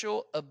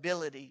spiritual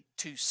ability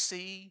to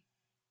see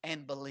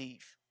and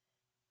believe.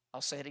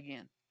 I'll say it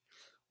again.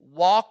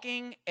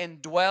 Walking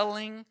and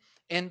dwelling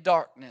in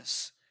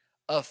darkness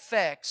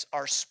affects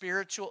our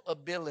spiritual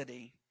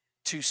ability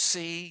to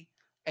see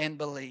and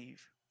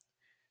believe.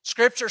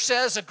 Scripture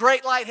says a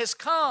great light has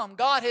come.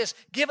 God has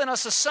given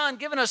us a son,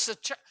 given us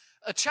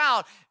a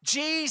child.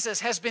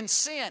 Jesus has been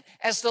sent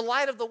as the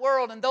light of the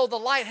world, and though the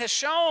light has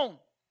shone,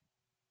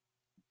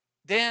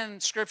 then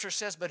Scripture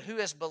says, but who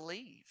has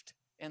believed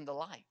in the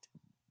light?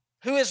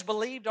 Who has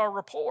believed our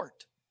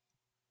report?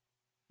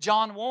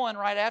 John 1,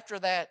 right after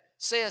that,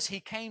 says he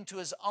came to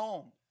his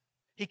own.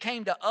 He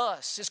came to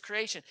us, his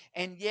creation,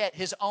 and yet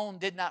his own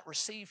did not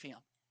receive him.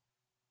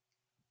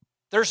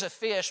 There's a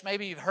fish,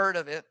 maybe you've heard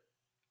of it,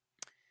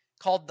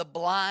 called the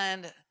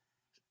blind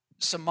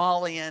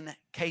Somalian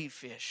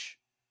cavefish.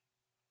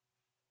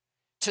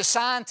 To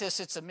scientists,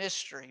 it's a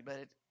mystery,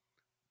 but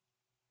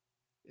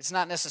it's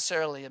not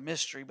necessarily a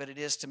mystery, but it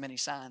is to many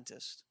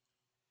scientists.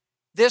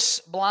 This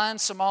blind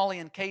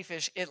Somalian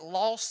cavefish, it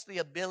lost the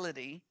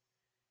ability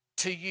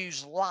to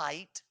use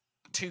light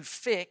to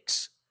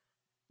fix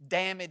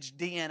damaged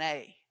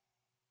DNA.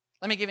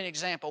 Let me give you an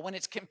example. When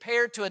it's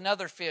compared to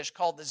another fish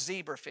called the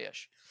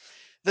zebrafish,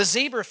 the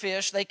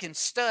zebrafish, they can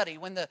study.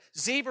 When the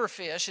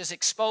zebrafish is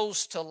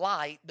exposed to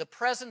light, the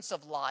presence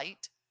of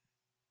light,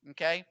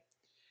 okay,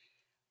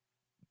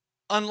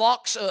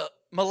 unlocks a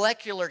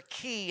molecular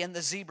key in the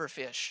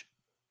zebrafish.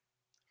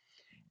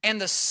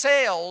 And the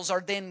cells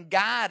are then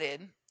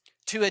guided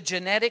to a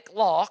genetic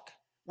lock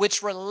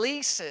which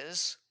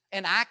releases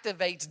and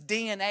activates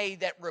DNA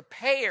that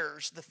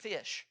repairs the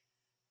fish.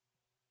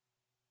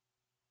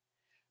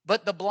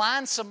 But the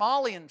blind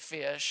Somalian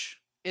fish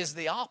is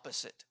the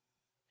opposite.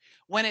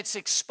 When it's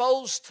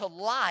exposed to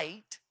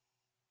light,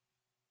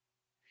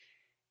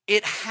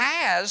 it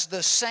has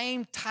the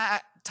same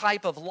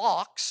type of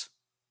locks.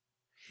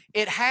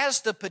 It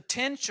has the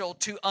potential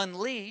to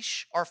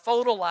unleash or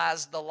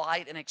photolize the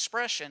light and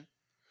expression.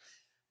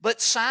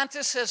 But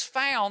scientists have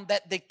found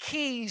that the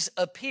keys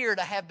appear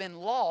to have been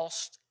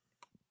lost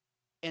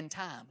in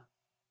time.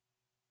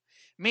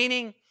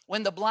 Meaning,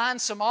 when the blind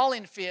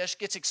Somalian fish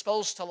gets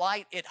exposed to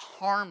light, it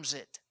harms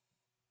it.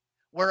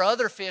 Where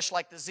other fish,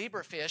 like the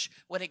zebrafish,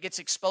 when it gets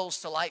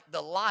exposed to light,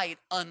 the light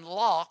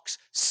unlocks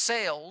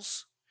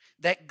cells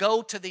that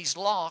go to these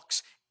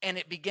locks, and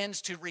it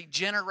begins to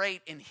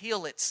regenerate and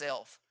heal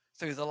itself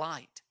through the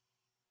light.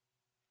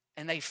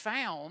 And they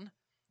found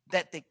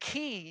that the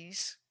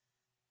keys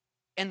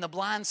in the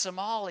blind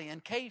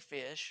Somalian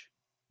cavefish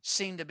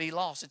seem to be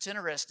lost. It's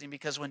interesting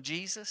because when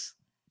Jesus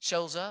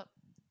shows up,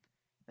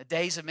 the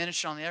days of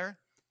ministry on the earth,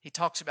 he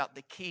talks about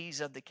the keys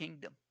of the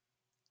kingdom.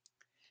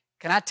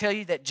 Can I tell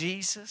you that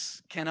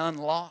Jesus can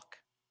unlock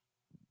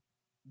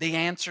the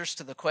answers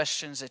to the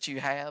questions that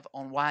you have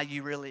on why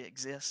you really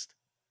exist,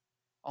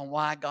 on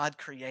why God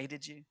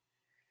created you?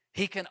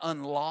 He can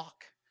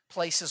unlock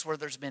places where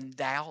there's been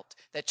doubt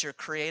that your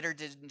Creator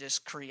didn't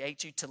just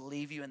create you to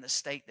leave you in the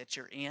state that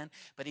you're in,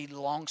 but He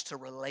longs to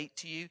relate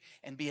to you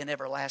and be an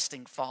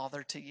everlasting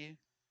Father to you.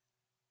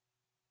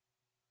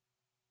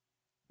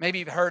 Maybe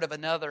you've heard of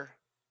another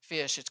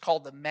fish. It's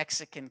called the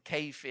Mexican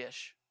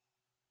cavefish.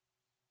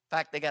 In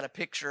fact, they got a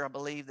picture, I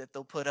believe, that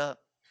they'll put up.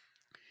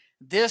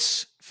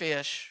 This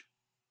fish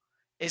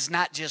is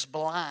not just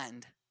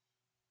blind.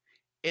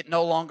 It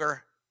no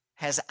longer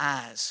has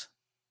eyes.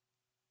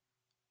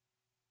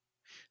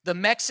 The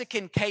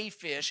Mexican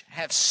cavefish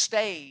have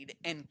stayed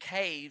in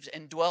caves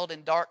and dwelled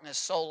in darkness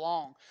so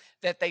long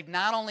that they've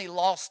not only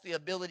lost the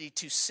ability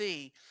to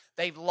see,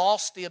 they've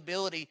lost the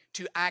ability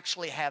to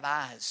actually have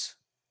eyes.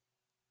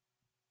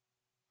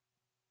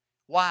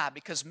 Why?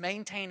 Because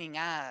maintaining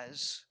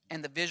eyes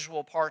and the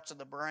visual parts of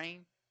the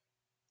brain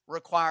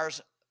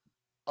requires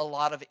a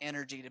lot of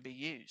energy to be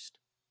used.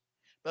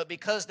 But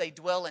because they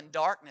dwell in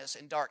darkness,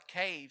 in dark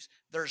caves,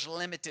 there's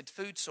limited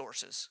food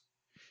sources.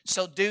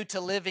 So due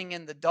to living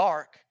in the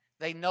dark,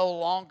 they no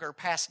longer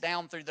pass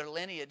down through their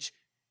lineage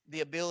the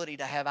ability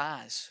to have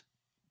eyes.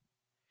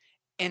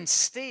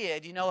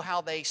 Instead, you know how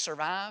they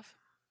survive?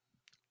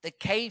 The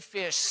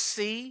cavefish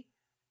see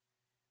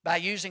by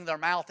using their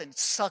mouth and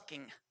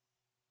sucking.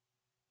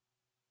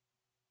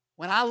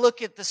 When I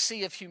look at the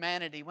sea of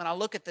humanity, when I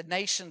look at the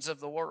nations of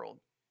the world,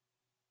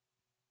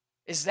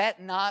 is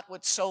that not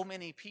what so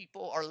many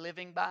people are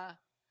living by?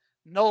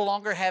 No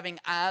longer having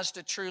eyes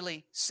to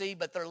truly see,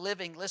 but they're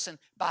living, listen,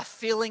 by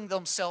feeling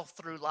themselves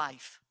through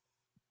life.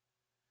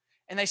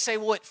 and they say,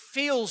 well, it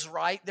feels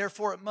right,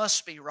 therefore it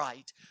must be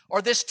right. Or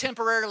this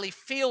temporarily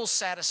feels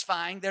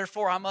satisfying,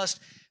 therefore I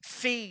must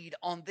feed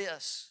on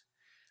this.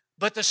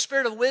 But the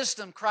Spirit of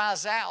wisdom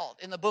cries out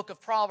in the book of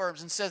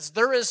Proverbs and says,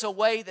 there is a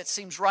way that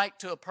seems right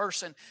to a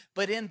person,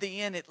 but in the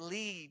end it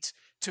leads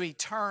to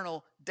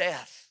eternal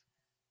death.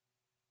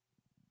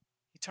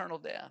 Eternal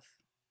death.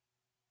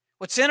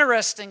 What's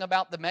interesting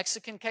about the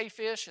Mexican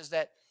cavefish is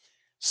that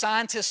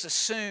scientists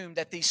assume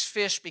that these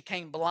fish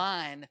became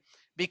blind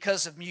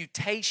because of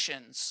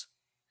mutations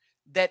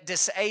that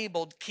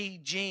disabled key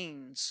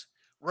genes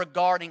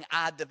regarding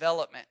eye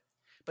development.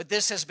 But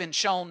this has been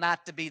shown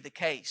not to be the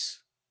case.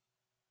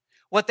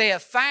 What they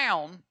have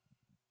found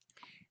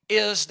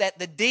is that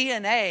the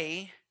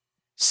DNA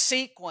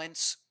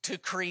sequence to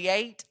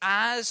create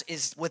eyes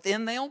is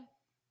within them,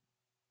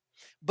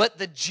 but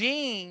the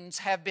genes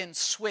have been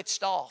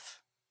switched off.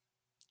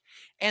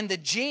 And the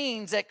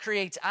genes that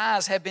creates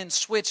eyes have been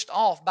switched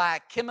off by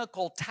a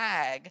chemical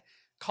tag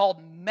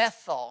called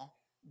methyl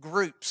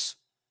groups,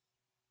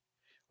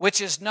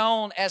 which is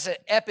known as an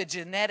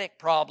epigenetic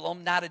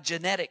problem, not a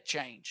genetic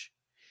change.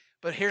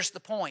 But here's the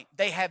point.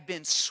 They have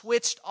been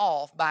switched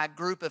off by a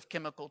group of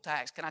chemical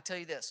tags. Can I tell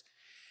you this?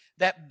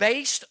 That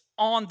based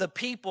on the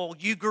people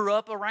you grew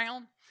up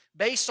around,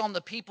 based on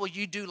the people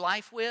you do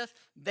life with,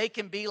 they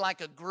can be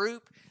like a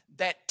group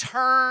that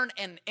turn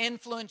and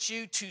influence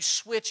you to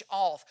switch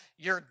off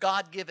your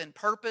God-given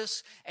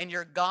purpose and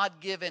your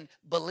God-given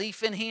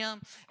belief in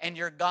Him and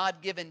your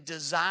God-given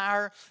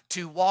desire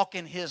to walk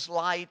in His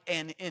light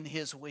and in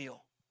His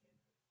will.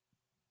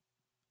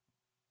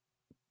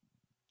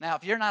 Now,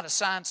 if you're not a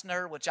science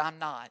nerd, which I'm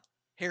not,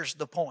 here's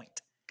the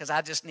point, because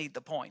I just need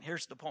the point.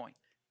 Here's the point.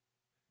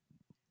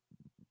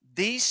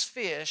 These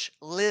fish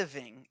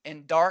living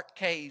in dark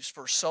caves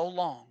for so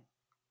long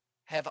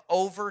have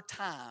over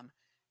time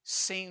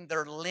seen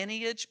their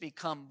lineage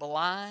become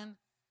blind,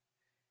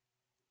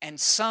 and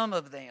some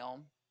of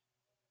them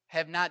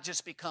have not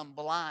just become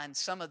blind,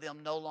 some of them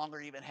no longer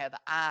even have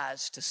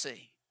eyes to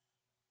see,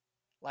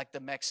 like the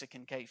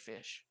Mexican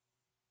cavefish.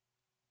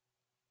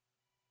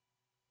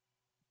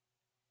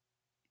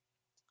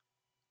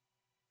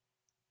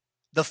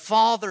 The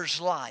Father's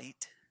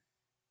light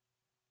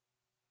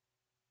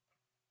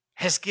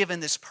has given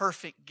this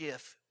perfect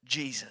gift,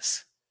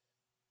 Jesus.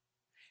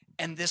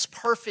 And this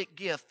perfect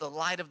gift, the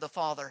light of the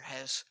Father,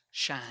 has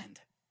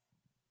shined.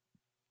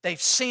 They've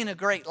seen a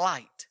great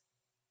light.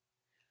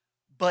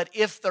 But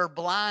if they're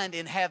blind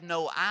and have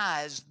no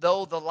eyes,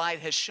 though the light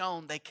has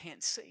shone, they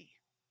can't see.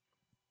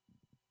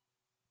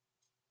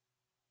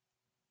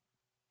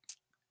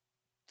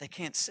 They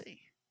can't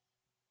see.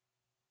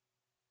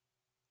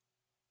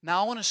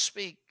 Now I want to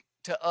speak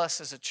to us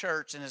as a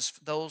church and as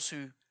those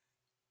who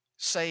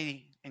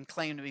say and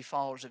claim to be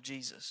followers of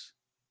Jesus.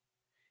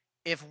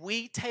 If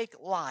we take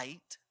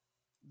light,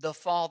 the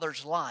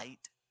Father's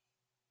light,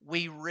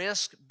 we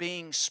risk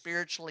being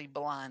spiritually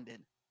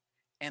blinded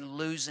and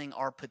losing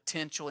our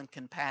potential and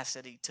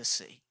capacity to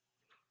see.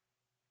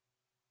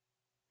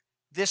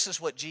 This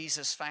is what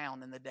Jesus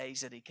found in the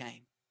days that He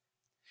came.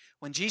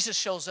 When Jesus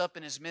shows up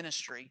in His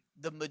ministry,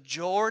 the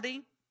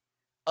majority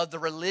of the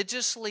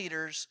religious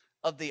leaders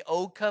of the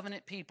Old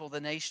Covenant people,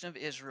 the nation of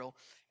Israel,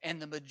 and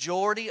the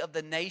majority of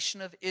the nation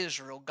of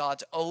Israel,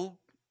 God's Old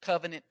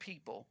Covenant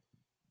people,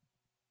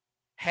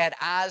 had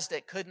eyes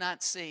that could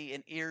not see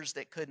and ears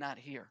that could not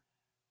hear.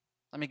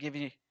 Let me give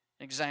you an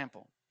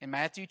example. In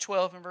Matthew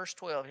 12 and verse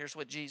 12, here's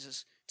what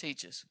Jesus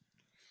teaches.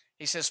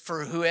 He says,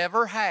 "For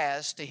whoever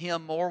has, to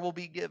him more will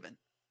be given,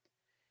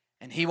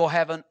 and he will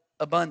have an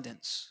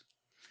abundance.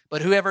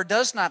 But whoever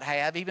does not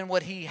have, even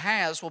what he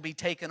has will be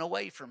taken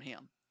away from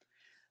him.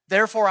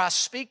 Therefore I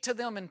speak to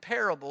them in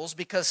parables,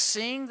 because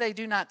seeing they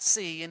do not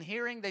see, and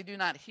hearing they do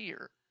not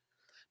hear,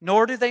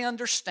 nor do they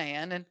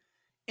understand. And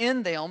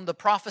in them the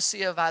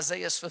prophecy of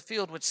Isaiah is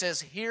fulfilled, which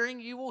says,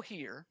 hearing you will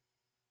hear,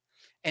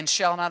 and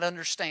shall not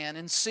understand,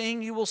 and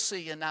seeing you will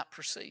see and not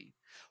perceive.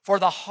 For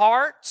the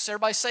hearts,"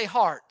 everybody say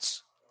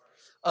hearts,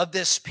 "of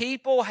this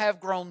people have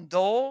grown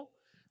dull,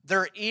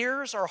 their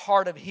ears are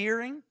hard of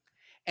hearing,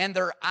 and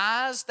their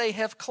eyes they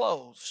have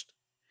closed,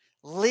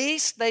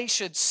 lest they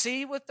should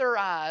see with their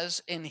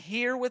eyes and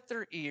hear with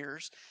their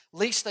ears,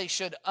 lest they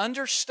should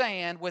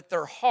understand with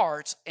their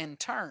hearts and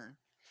turn,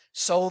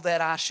 so that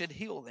I should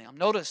heal them."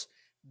 Notice,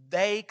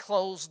 they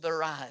closed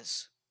their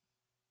eyes.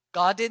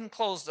 God didn't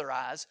close their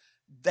eyes.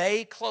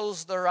 They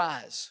closed their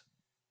eyes.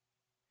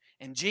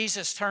 And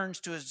Jesus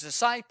turns to His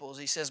disciples.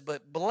 He says,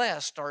 "But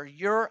blessed are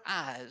your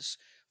eyes,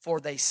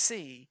 for they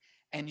see,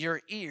 and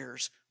your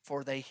ears,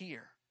 for they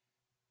hear."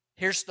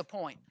 Here's the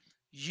point.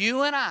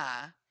 You and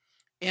I,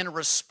 in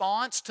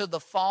response to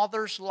the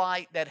Father's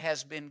light that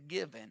has been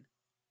given,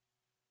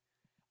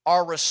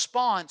 our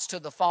response to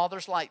the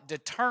Father's light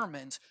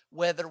determines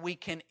whether we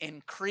can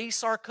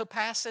increase our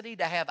capacity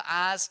to have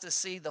eyes to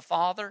see the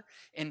Father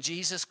and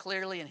Jesus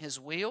clearly in His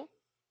will,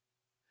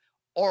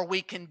 or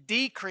we can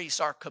decrease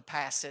our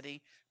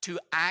capacity to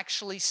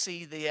actually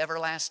see the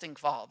everlasting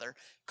Father,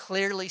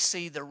 clearly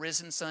see the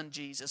risen Son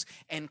Jesus,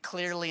 and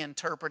clearly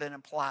interpret and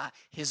apply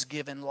His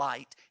given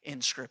light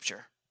in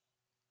Scripture.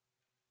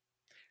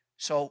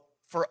 So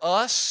for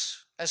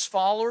us as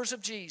followers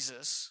of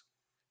Jesus,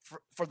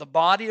 for the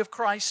body of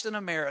Christ in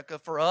America,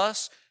 for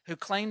us who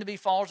claim to be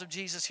followers of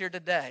Jesus here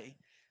today,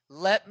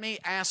 let me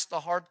ask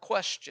the hard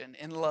question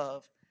in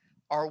love.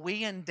 Are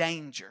we in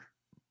danger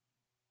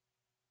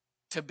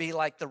to be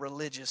like the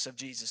religious of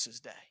Jesus'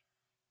 day?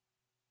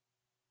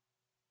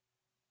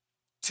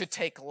 To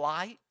take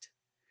light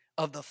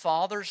of the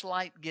Father's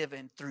light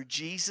given through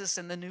Jesus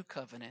in the new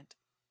covenant.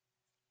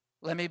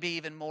 Let me be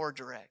even more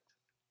direct.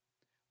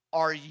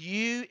 Are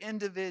you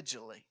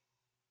individually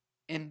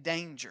in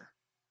danger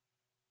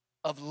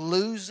of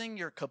losing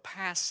your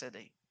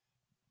capacity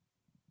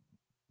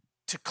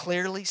to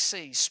clearly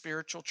see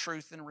spiritual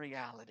truth and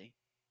reality,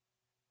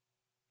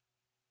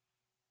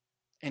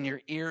 and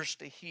your ears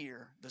to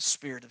hear the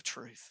Spirit of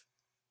truth?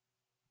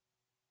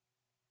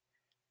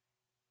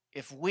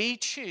 If we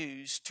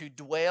choose to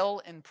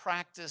dwell and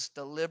practice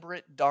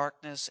deliberate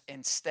darkness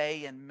and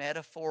stay in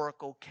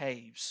metaphorical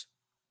caves,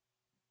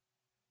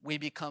 we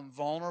become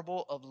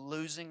vulnerable of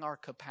losing our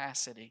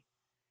capacity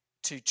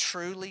to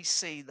truly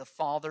see the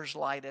Father's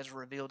light as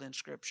revealed in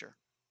Scripture.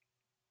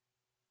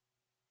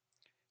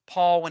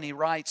 Paul, when he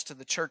writes to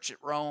the church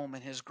at Rome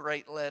in his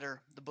great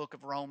letter, the book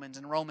of Romans,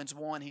 in Romans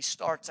 1, he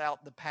starts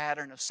out the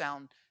pattern of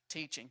sound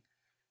teaching,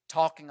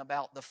 talking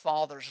about the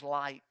Father's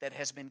light that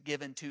has been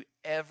given to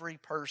every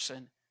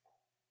person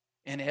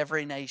in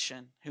every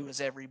nation who is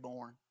ever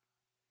born.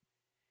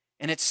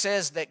 And it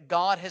says that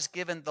God has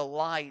given the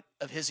light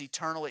of His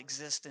eternal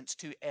existence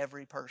to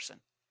every person.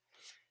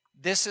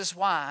 This is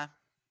why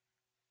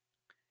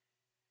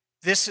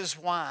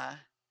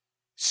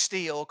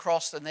still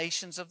across the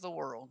nations of the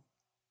world,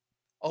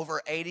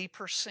 over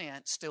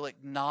 80% still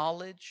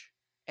acknowledge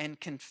and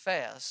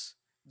confess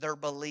their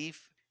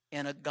belief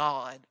in a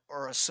God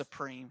or a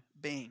supreme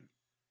being.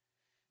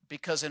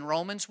 Because in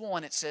Romans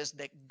 1 it says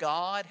that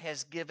God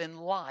has given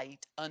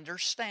light,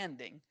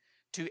 understanding,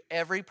 to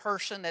every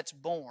person that's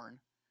born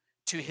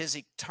to His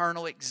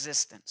eternal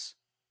existence.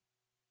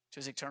 To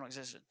His eternal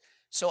existence.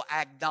 So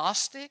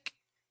agnostic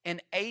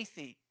and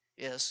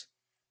atheists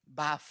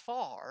by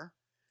far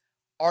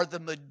are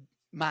the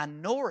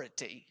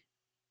minority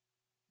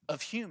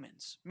of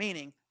humans.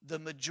 Meaning the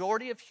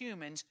majority of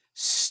humans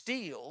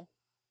still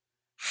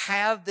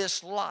have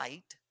this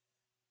light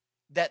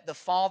that the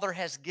Father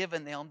has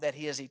given them, that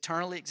He has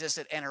eternally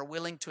existed, and are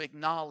willing to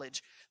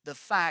acknowledge the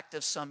fact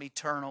of some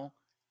eternal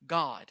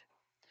God.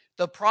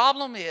 The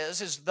problem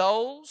is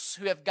those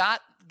who have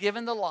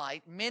given the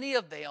light, many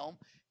of them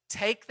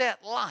take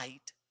that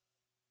light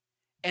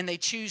and they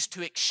choose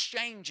to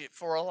exchange it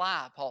for a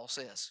lie, Paul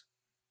says.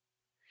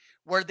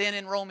 Where then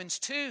in Romans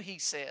 2 he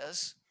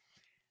says,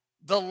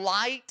 the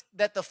light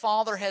that the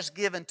Father has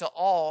given to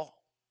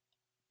all,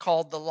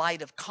 called the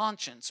light of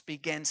conscience,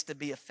 begins to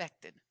be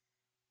affected.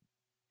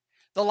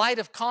 The light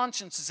of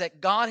conscience is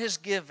that God has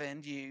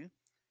given you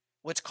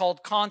what's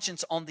called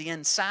conscience on the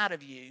inside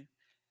of you,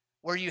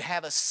 where you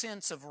have a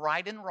sense of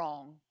right and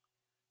wrong,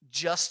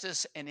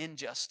 justice and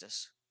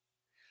injustice.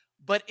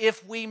 But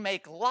if we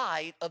make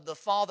light of the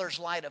Father's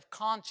light of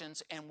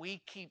conscience and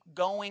we keep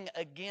going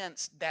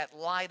against that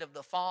light of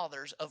the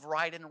Father's of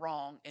right and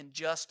wrong and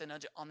just and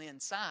on the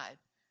inside,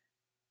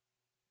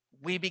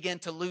 we begin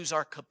to lose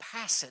our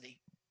capacity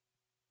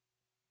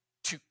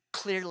to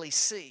clearly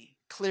see,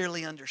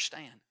 clearly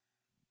understand.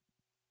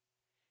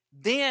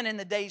 Then in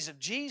the days of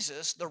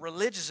Jesus, the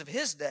religious of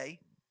His day,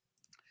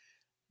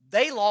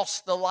 they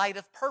lost the light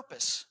of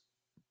purpose.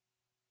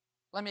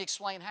 Let me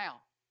explain how.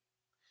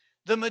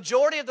 The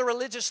majority of the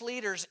religious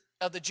leaders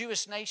of the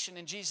Jewish nation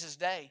in Jesus'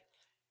 day,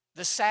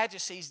 the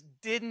Sadducees,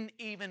 didn't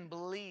even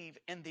believe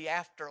in the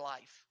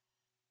afterlife.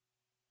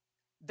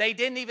 They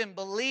didn't even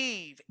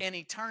believe in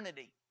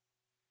eternity.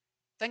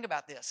 Think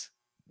about this.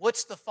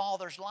 What's the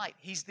Father's light?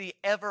 He's the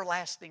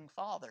everlasting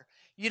Father.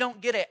 You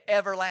don't get an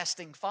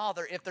everlasting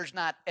Father if there's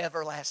not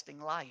everlasting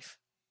life.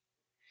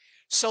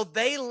 So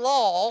they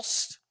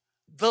lost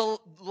the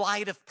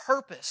light of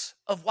purpose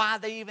of why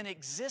they even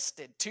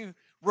existed, to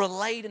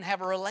relate and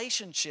have a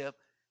relationship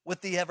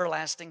with the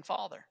everlasting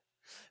Father.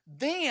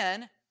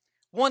 Then,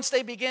 once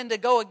they began to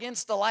go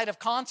against the light of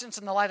conscience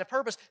and the light of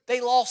purpose,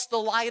 they lost the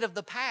light of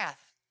the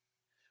path.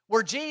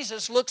 Where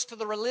Jesus looks to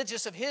the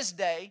religious of His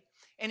day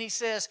and He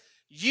says,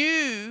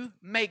 you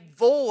make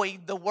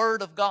void the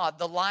Word of God,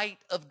 the light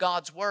of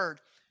God's Word,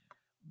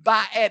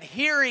 by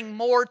adhering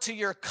more to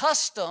your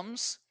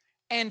customs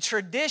and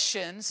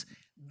traditions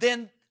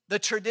than the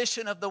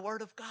tradition of the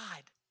Word of God.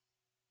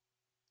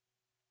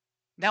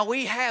 Now,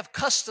 we have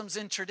customs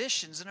and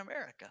traditions in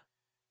America,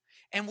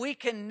 and we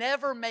can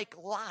never make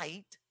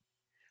light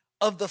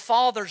of the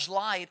Father's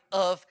light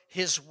of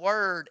His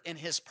Word and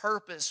His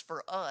purpose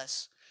for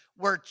us,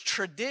 where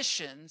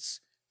traditions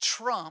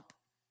trump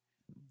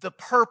the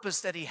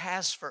purpose that He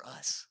has for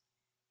us.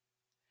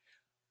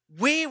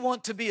 We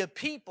want to be a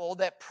people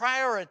that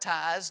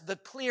prioritize the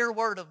clear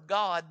Word of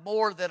God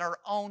more than our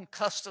own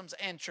customs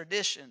and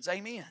traditions.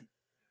 Amen.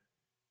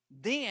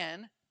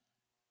 Then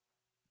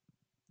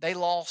they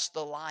lost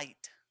the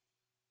light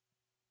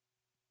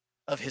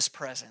of His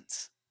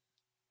presence.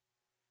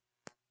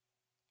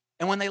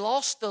 And when they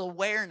lost the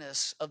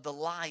awareness of the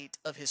light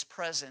of His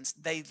presence,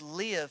 they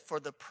lived for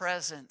the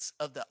presence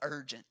of the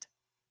urgent.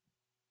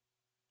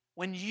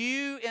 When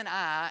you and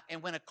I,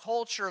 and when a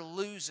culture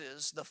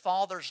loses the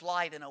Father's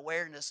light and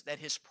awareness that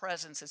His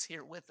presence is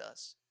here with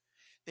us,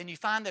 then you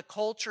find a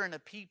culture and a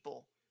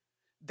people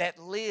that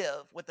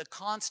live with a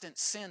constant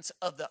sense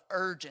of the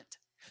urgent.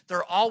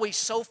 They're always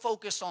so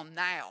focused on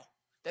now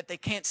that they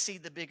can't see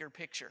the bigger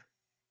picture.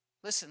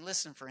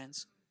 Listen,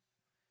 friends.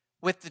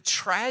 With the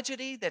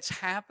tragedy that's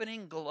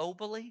happening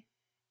globally,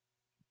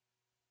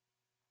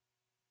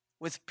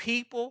 with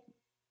people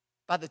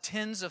by the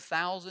tens of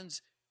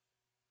thousands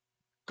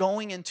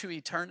going into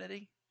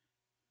eternity,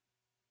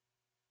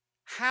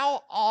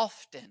 how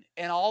often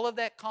in all of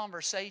that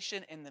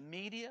conversation in the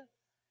media,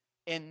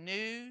 in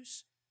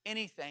news,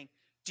 anything,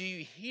 do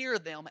you hear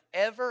them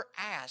ever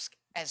ask,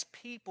 as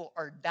people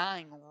are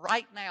dying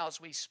right now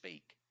as we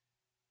speak,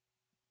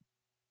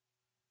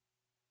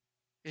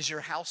 is your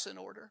house in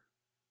order?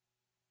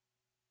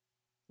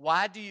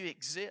 Why do you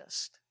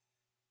exist?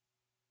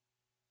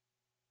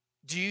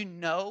 Do you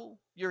know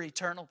your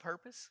eternal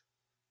purpose?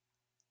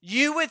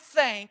 You would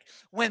think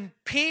when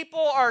people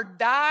are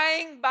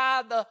dying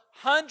by the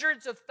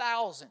hundreds of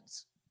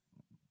thousands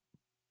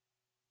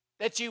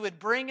that you would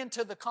bring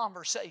into the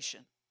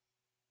conversation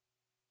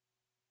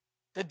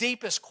the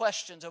deepest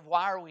questions of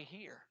why are we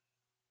here?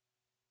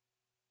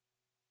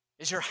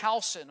 Is your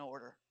house in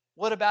order?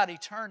 What about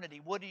eternity?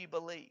 What do you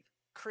believe?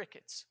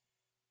 Crickets.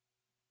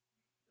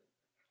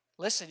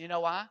 Listen, you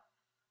know why?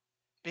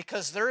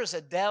 Because there is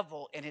a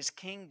devil in his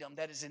kingdom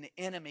that is an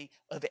enemy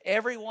of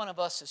every one of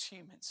us as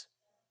humans.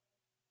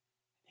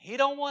 He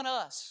don't want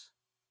us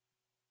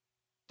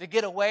to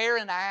get aware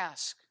and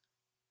ask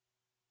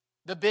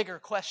the bigger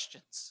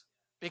questions.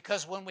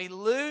 Because when we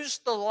lose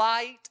the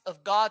light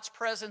of God's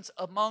presence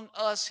among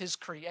us, His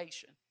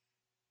creation,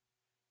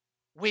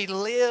 we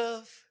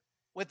live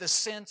with a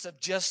sense of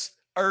just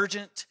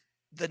urgent,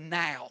 the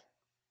now,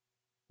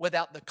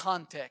 without the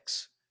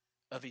context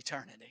of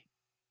eternity.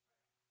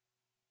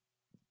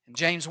 And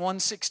James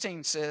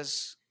 1:16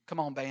 says, come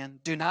on,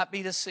 band, do not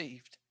be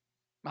deceived,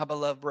 my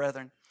beloved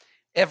brethren.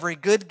 Every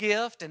good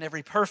gift and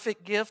every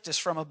perfect gift is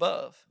from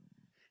above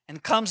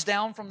and comes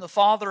down from the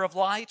Father of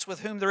lights,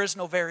 with whom there is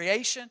no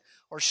variation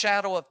or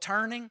shadow of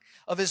turning.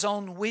 Of His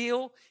own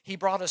will, He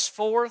brought us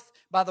forth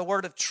by the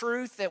word of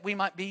truth, that we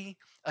might be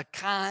a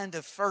kind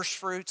of first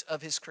fruits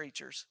of His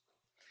creatures.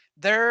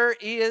 There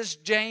is,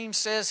 James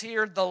says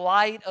here, the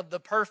light of the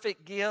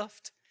perfect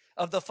gift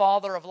of the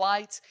Father of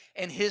lights.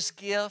 And His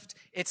gift,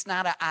 it's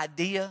not an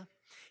idea.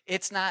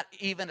 It's not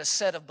even a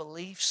set of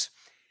beliefs.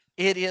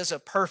 It is a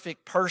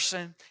perfect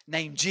person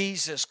named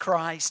Jesus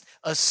Christ,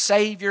 a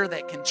Savior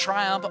that can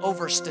triumph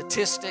over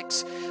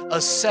statistics,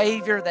 a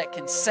Savior that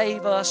can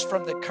save us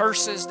from the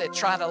curses that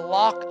try to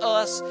lock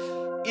us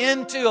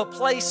into a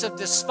place of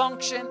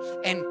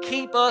dysfunction and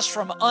keep us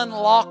from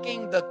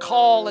unlocking the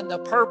call and the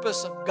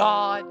purpose of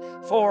God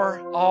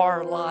for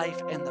our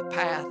life and the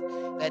path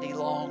that He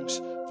longs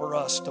for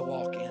us to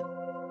walk in.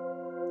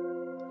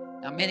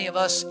 Now, many of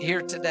us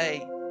here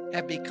today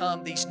have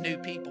become these new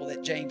people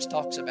that James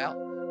talks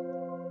about.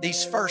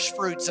 These first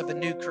fruits of a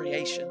new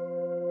creation.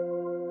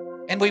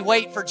 And we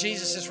wait for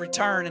Jesus'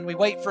 return, and we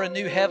wait for a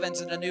new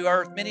heavens and a new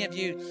earth. Many of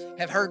you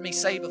have heard me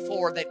say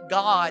before that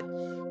God,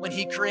 when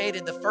He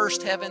created the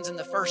first heavens and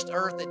the first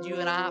earth that you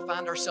and I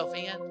find ourselves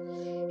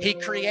in, He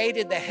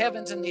created the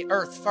heavens and the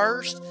earth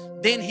first.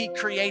 Then He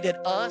created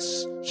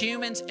us,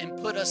 humans,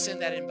 and put us in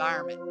that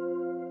environment.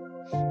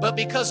 But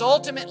because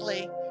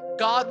ultimately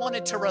God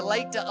wanted to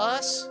relate to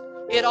us,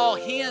 it all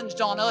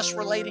hinged on us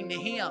relating to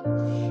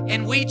Him.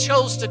 And we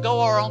chose to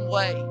go our own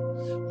way.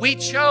 We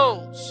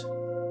chose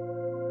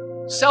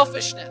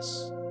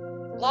selfishness,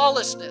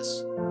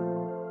 lawlessness,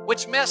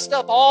 which messed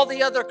up all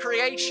the other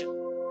creation.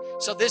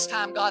 So this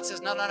time God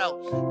says,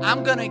 no.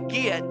 I'm going to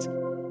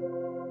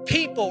get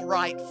people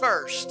right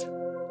first.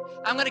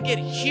 I'm going to get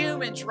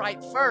humans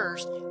right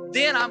first.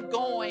 Then I'm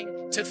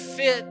going to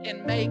fit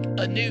and make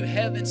a new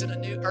heavens and a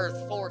new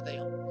earth for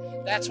them.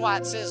 That's why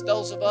it says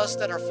those of us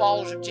that are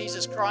followers of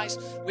Jesus Christ,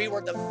 we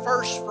were the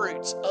first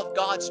fruits of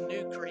God's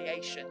new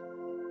creation.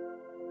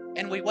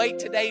 And we wait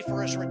today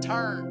for His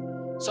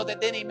return so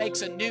that then He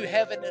makes a new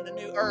heaven and a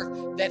new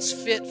earth that's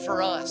fit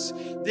for us.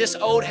 This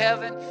old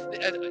heaven,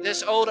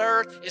 this old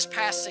earth is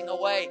passing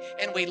away,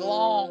 and we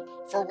long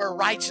for where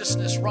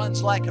righteousness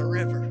runs like a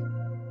river.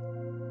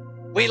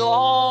 We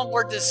long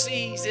where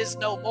disease is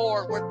no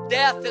more, where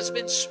death has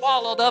been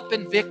swallowed up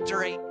in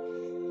victory,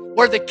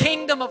 where the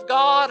kingdom of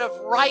God of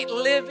right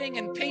living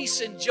and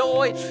peace and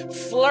joy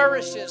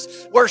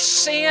flourishes, where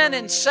sin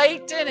and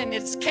Satan and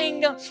its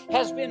kingdom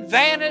has been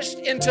vanished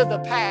into the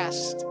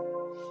past.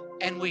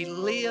 And we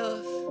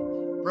live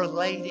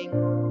relating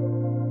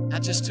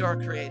not just to our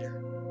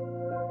Creator,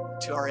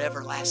 to our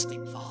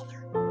everlasting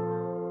Father.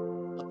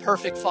 A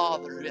perfect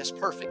Father who has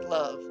perfect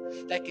love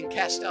that can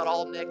cast out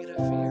all negative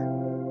fear.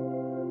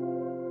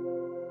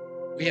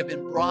 We have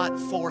been brought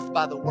forth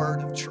by the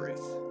word of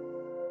truth.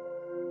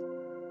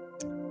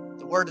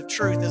 The word of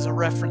truth is a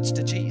reference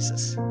to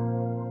Jesus.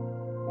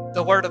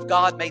 The Word of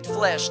God made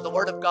flesh. The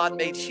Word of God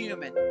made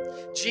human.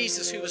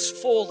 Jesus who was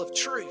full of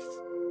truth.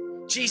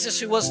 Jesus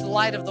who was the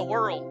light of the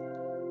world.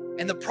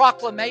 And the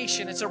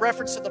proclamation, it's a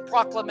reference to the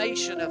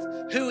proclamation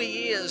of who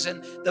He is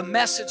and the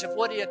message of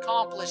what He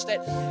accomplished.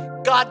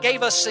 That God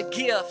gave us a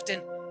gift,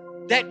 and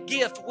that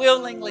gift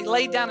willingly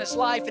laid down His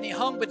life, and He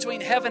hung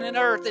between heaven and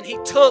earth, and He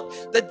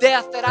took the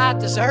death that I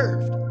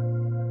deserved.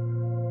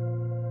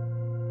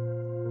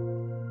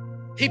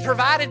 He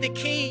provided the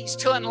keys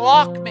to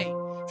unlock me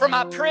from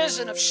my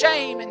prison of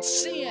shame and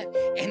sin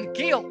and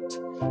guilt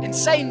and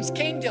Satan's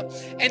kingdom,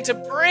 and to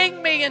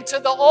bring me into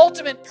the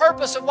ultimate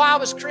purpose of why I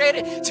was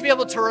created, to be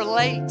able to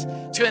relate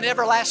to an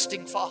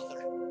everlasting Father,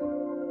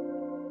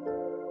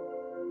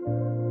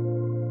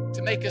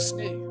 to make us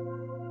new.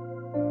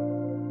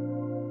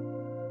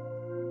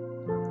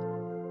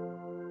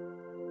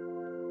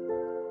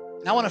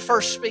 And I want to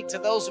first speak to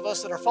those of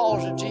us that are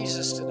followers of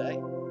Jesus today,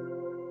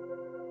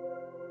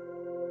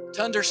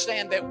 to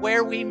understand that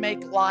where we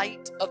make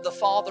light of the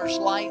Father's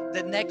light,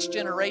 the next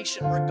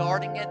generation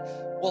regarding it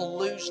will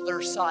lose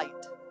their sight.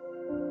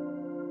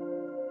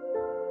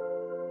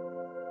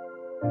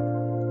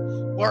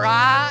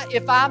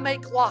 If I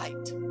make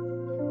light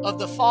of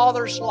the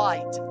Father's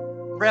light,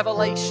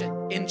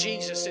 revelation in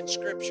Jesus in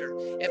Scripture,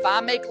 if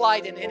I make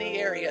light in any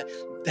area,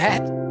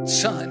 that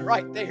son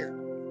right there,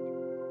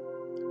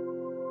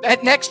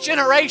 that next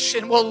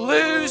generation will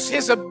lose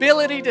his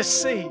ability to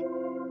see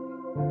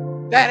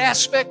that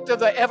aspect of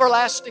the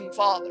everlasting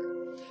Father,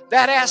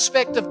 that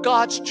aspect of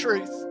God's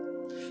truth.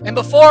 And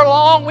before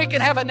long, we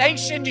can have a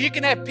nation, you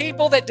can have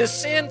people that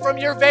descend from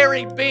your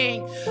very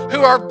being,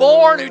 who are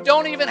born, who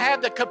don't even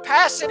have the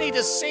capacity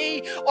to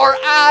see or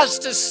eyes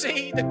to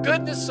see the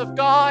goodness of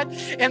God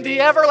and the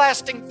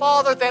everlasting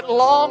Father that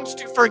longs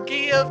to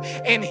forgive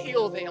and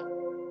heal them.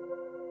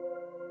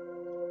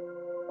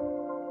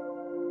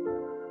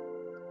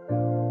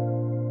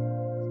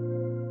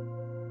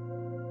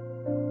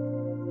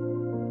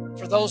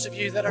 For those of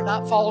you that are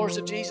not followers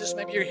of Jesus,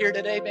 maybe you're here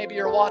today, maybe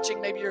you're watching,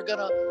 maybe you're going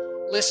to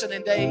listen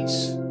in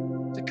days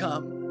to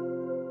come.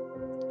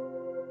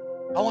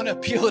 I want to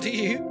appeal to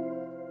you.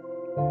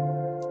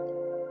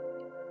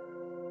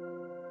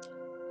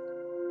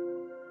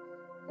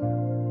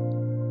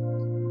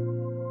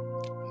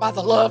 By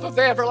the love of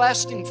the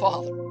everlasting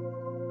Father,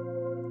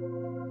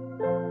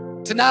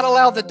 to not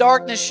allow the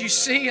darkness you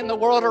see in the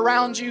world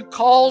around you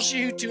cause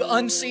you to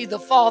unsee the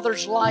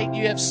Father's light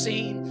you have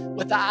seen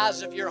with the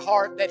eyes of your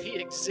heart, that He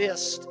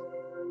exists.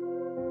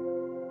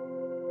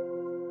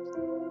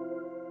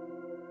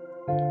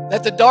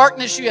 That the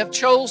darkness you have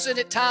chosen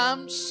at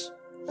times,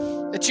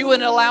 that you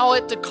wouldn't allow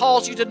it to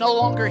cause you to no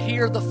longer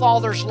hear the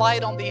Father's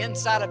light on the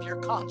inside of your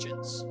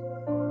conscience.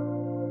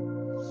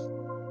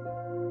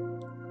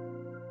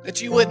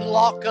 That you wouldn't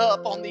lock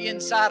up on the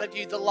inside of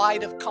you the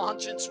light of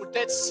conscience with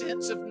that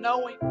sense of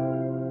knowing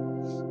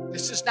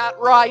this is not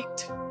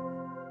right.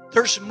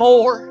 There's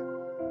more.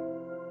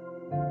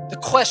 The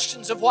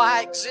questions of why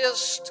I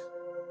exist.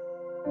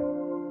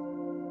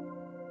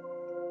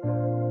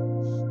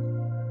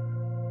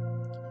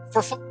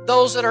 For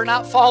those that are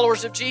not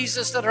followers of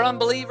Jesus, that are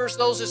unbelievers,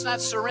 those that's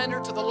not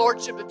surrendered to the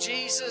Lordship of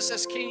Jesus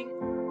as King,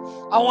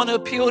 I want to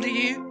appeal to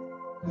you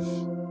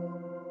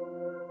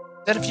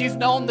that if you've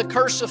known the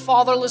curse of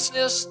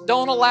fatherlessness,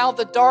 don't allow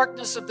the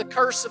darkness of the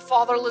curse of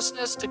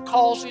fatherlessness to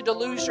cause you to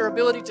lose your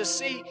ability to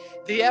see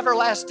the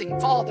everlasting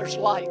Father's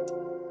light.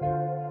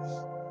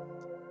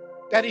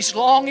 That He's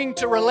longing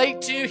to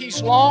relate to you.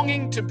 He's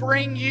longing to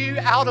bring you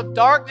out of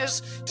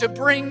darkness, to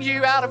bring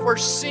you out of where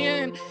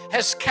sin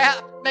has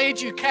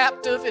made you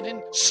captive and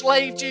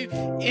enslaved you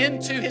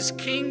into His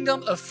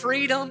kingdom of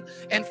freedom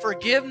and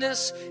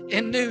forgiveness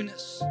and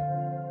newness.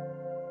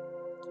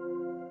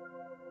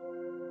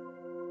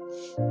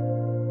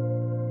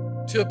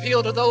 To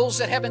appeal to those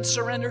that haven't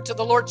surrendered to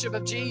the Lordship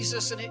of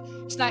Jesus and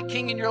it's not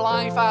King in your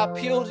life, I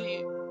appeal to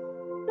you.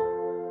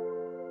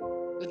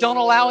 Don't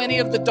allow any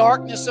of the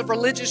darkness of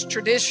religious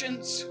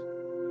traditions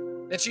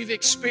that you've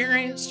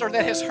experienced or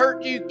that has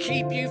hurt you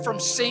keep you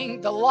from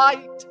seeing the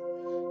light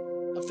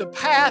of the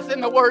path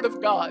and the Word of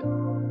God.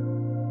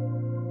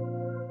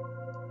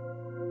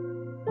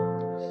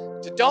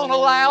 Don't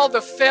allow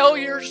the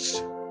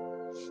failures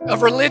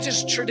of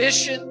religious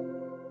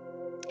tradition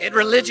and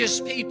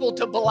religious people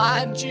to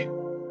blind you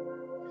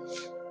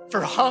for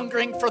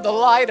hungering for the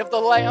light of the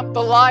lamp,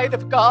 the light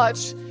of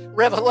God's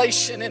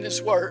revelation in His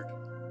Word.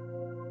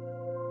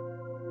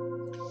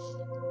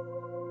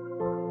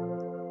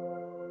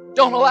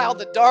 Don't allow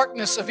the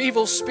darkness of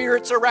evil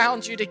spirits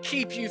around you to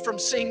keep you from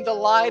seeing the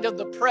light of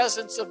the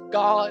presence of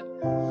God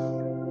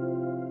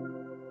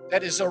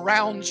that is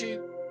around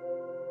you,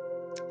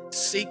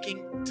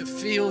 seeking to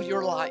fill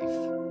your life.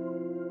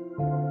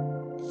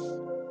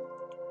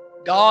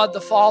 God,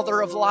 the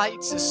Father of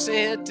lights, is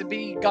said to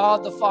be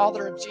God, the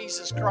Father of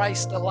Jesus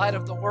Christ, the light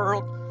of the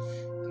world.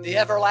 And the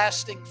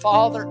everlasting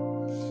Father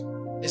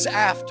is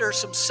after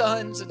some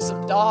sons and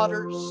some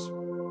daughters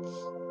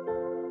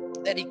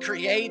that He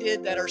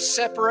created that are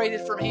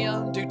separated from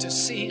Him due to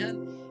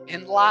sin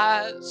and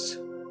lies.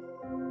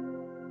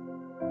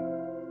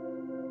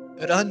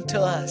 But unto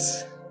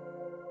us,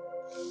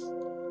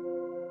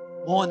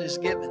 one is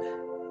given.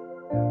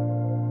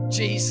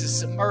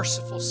 Jesus, a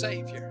merciful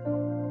Savior,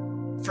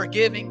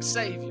 forgiving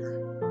Savior,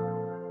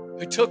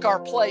 who took our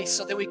place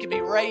so that we could be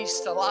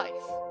raised to life.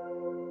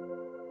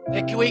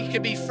 That we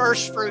could be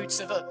first fruits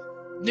of a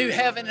new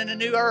heaven and a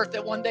new earth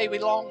that one day we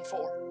long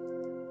for.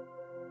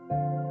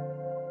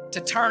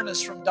 To turn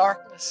us from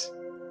darkness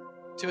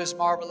to His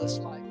marvelous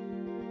light.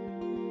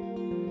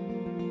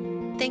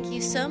 Thank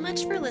you so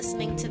much for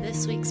listening to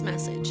this week's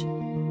message.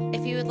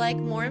 If you would like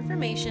more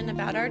information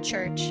about our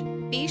church,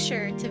 be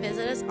sure to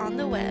visit us on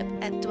the web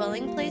at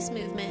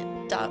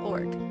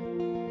dwellingplacemovement.org.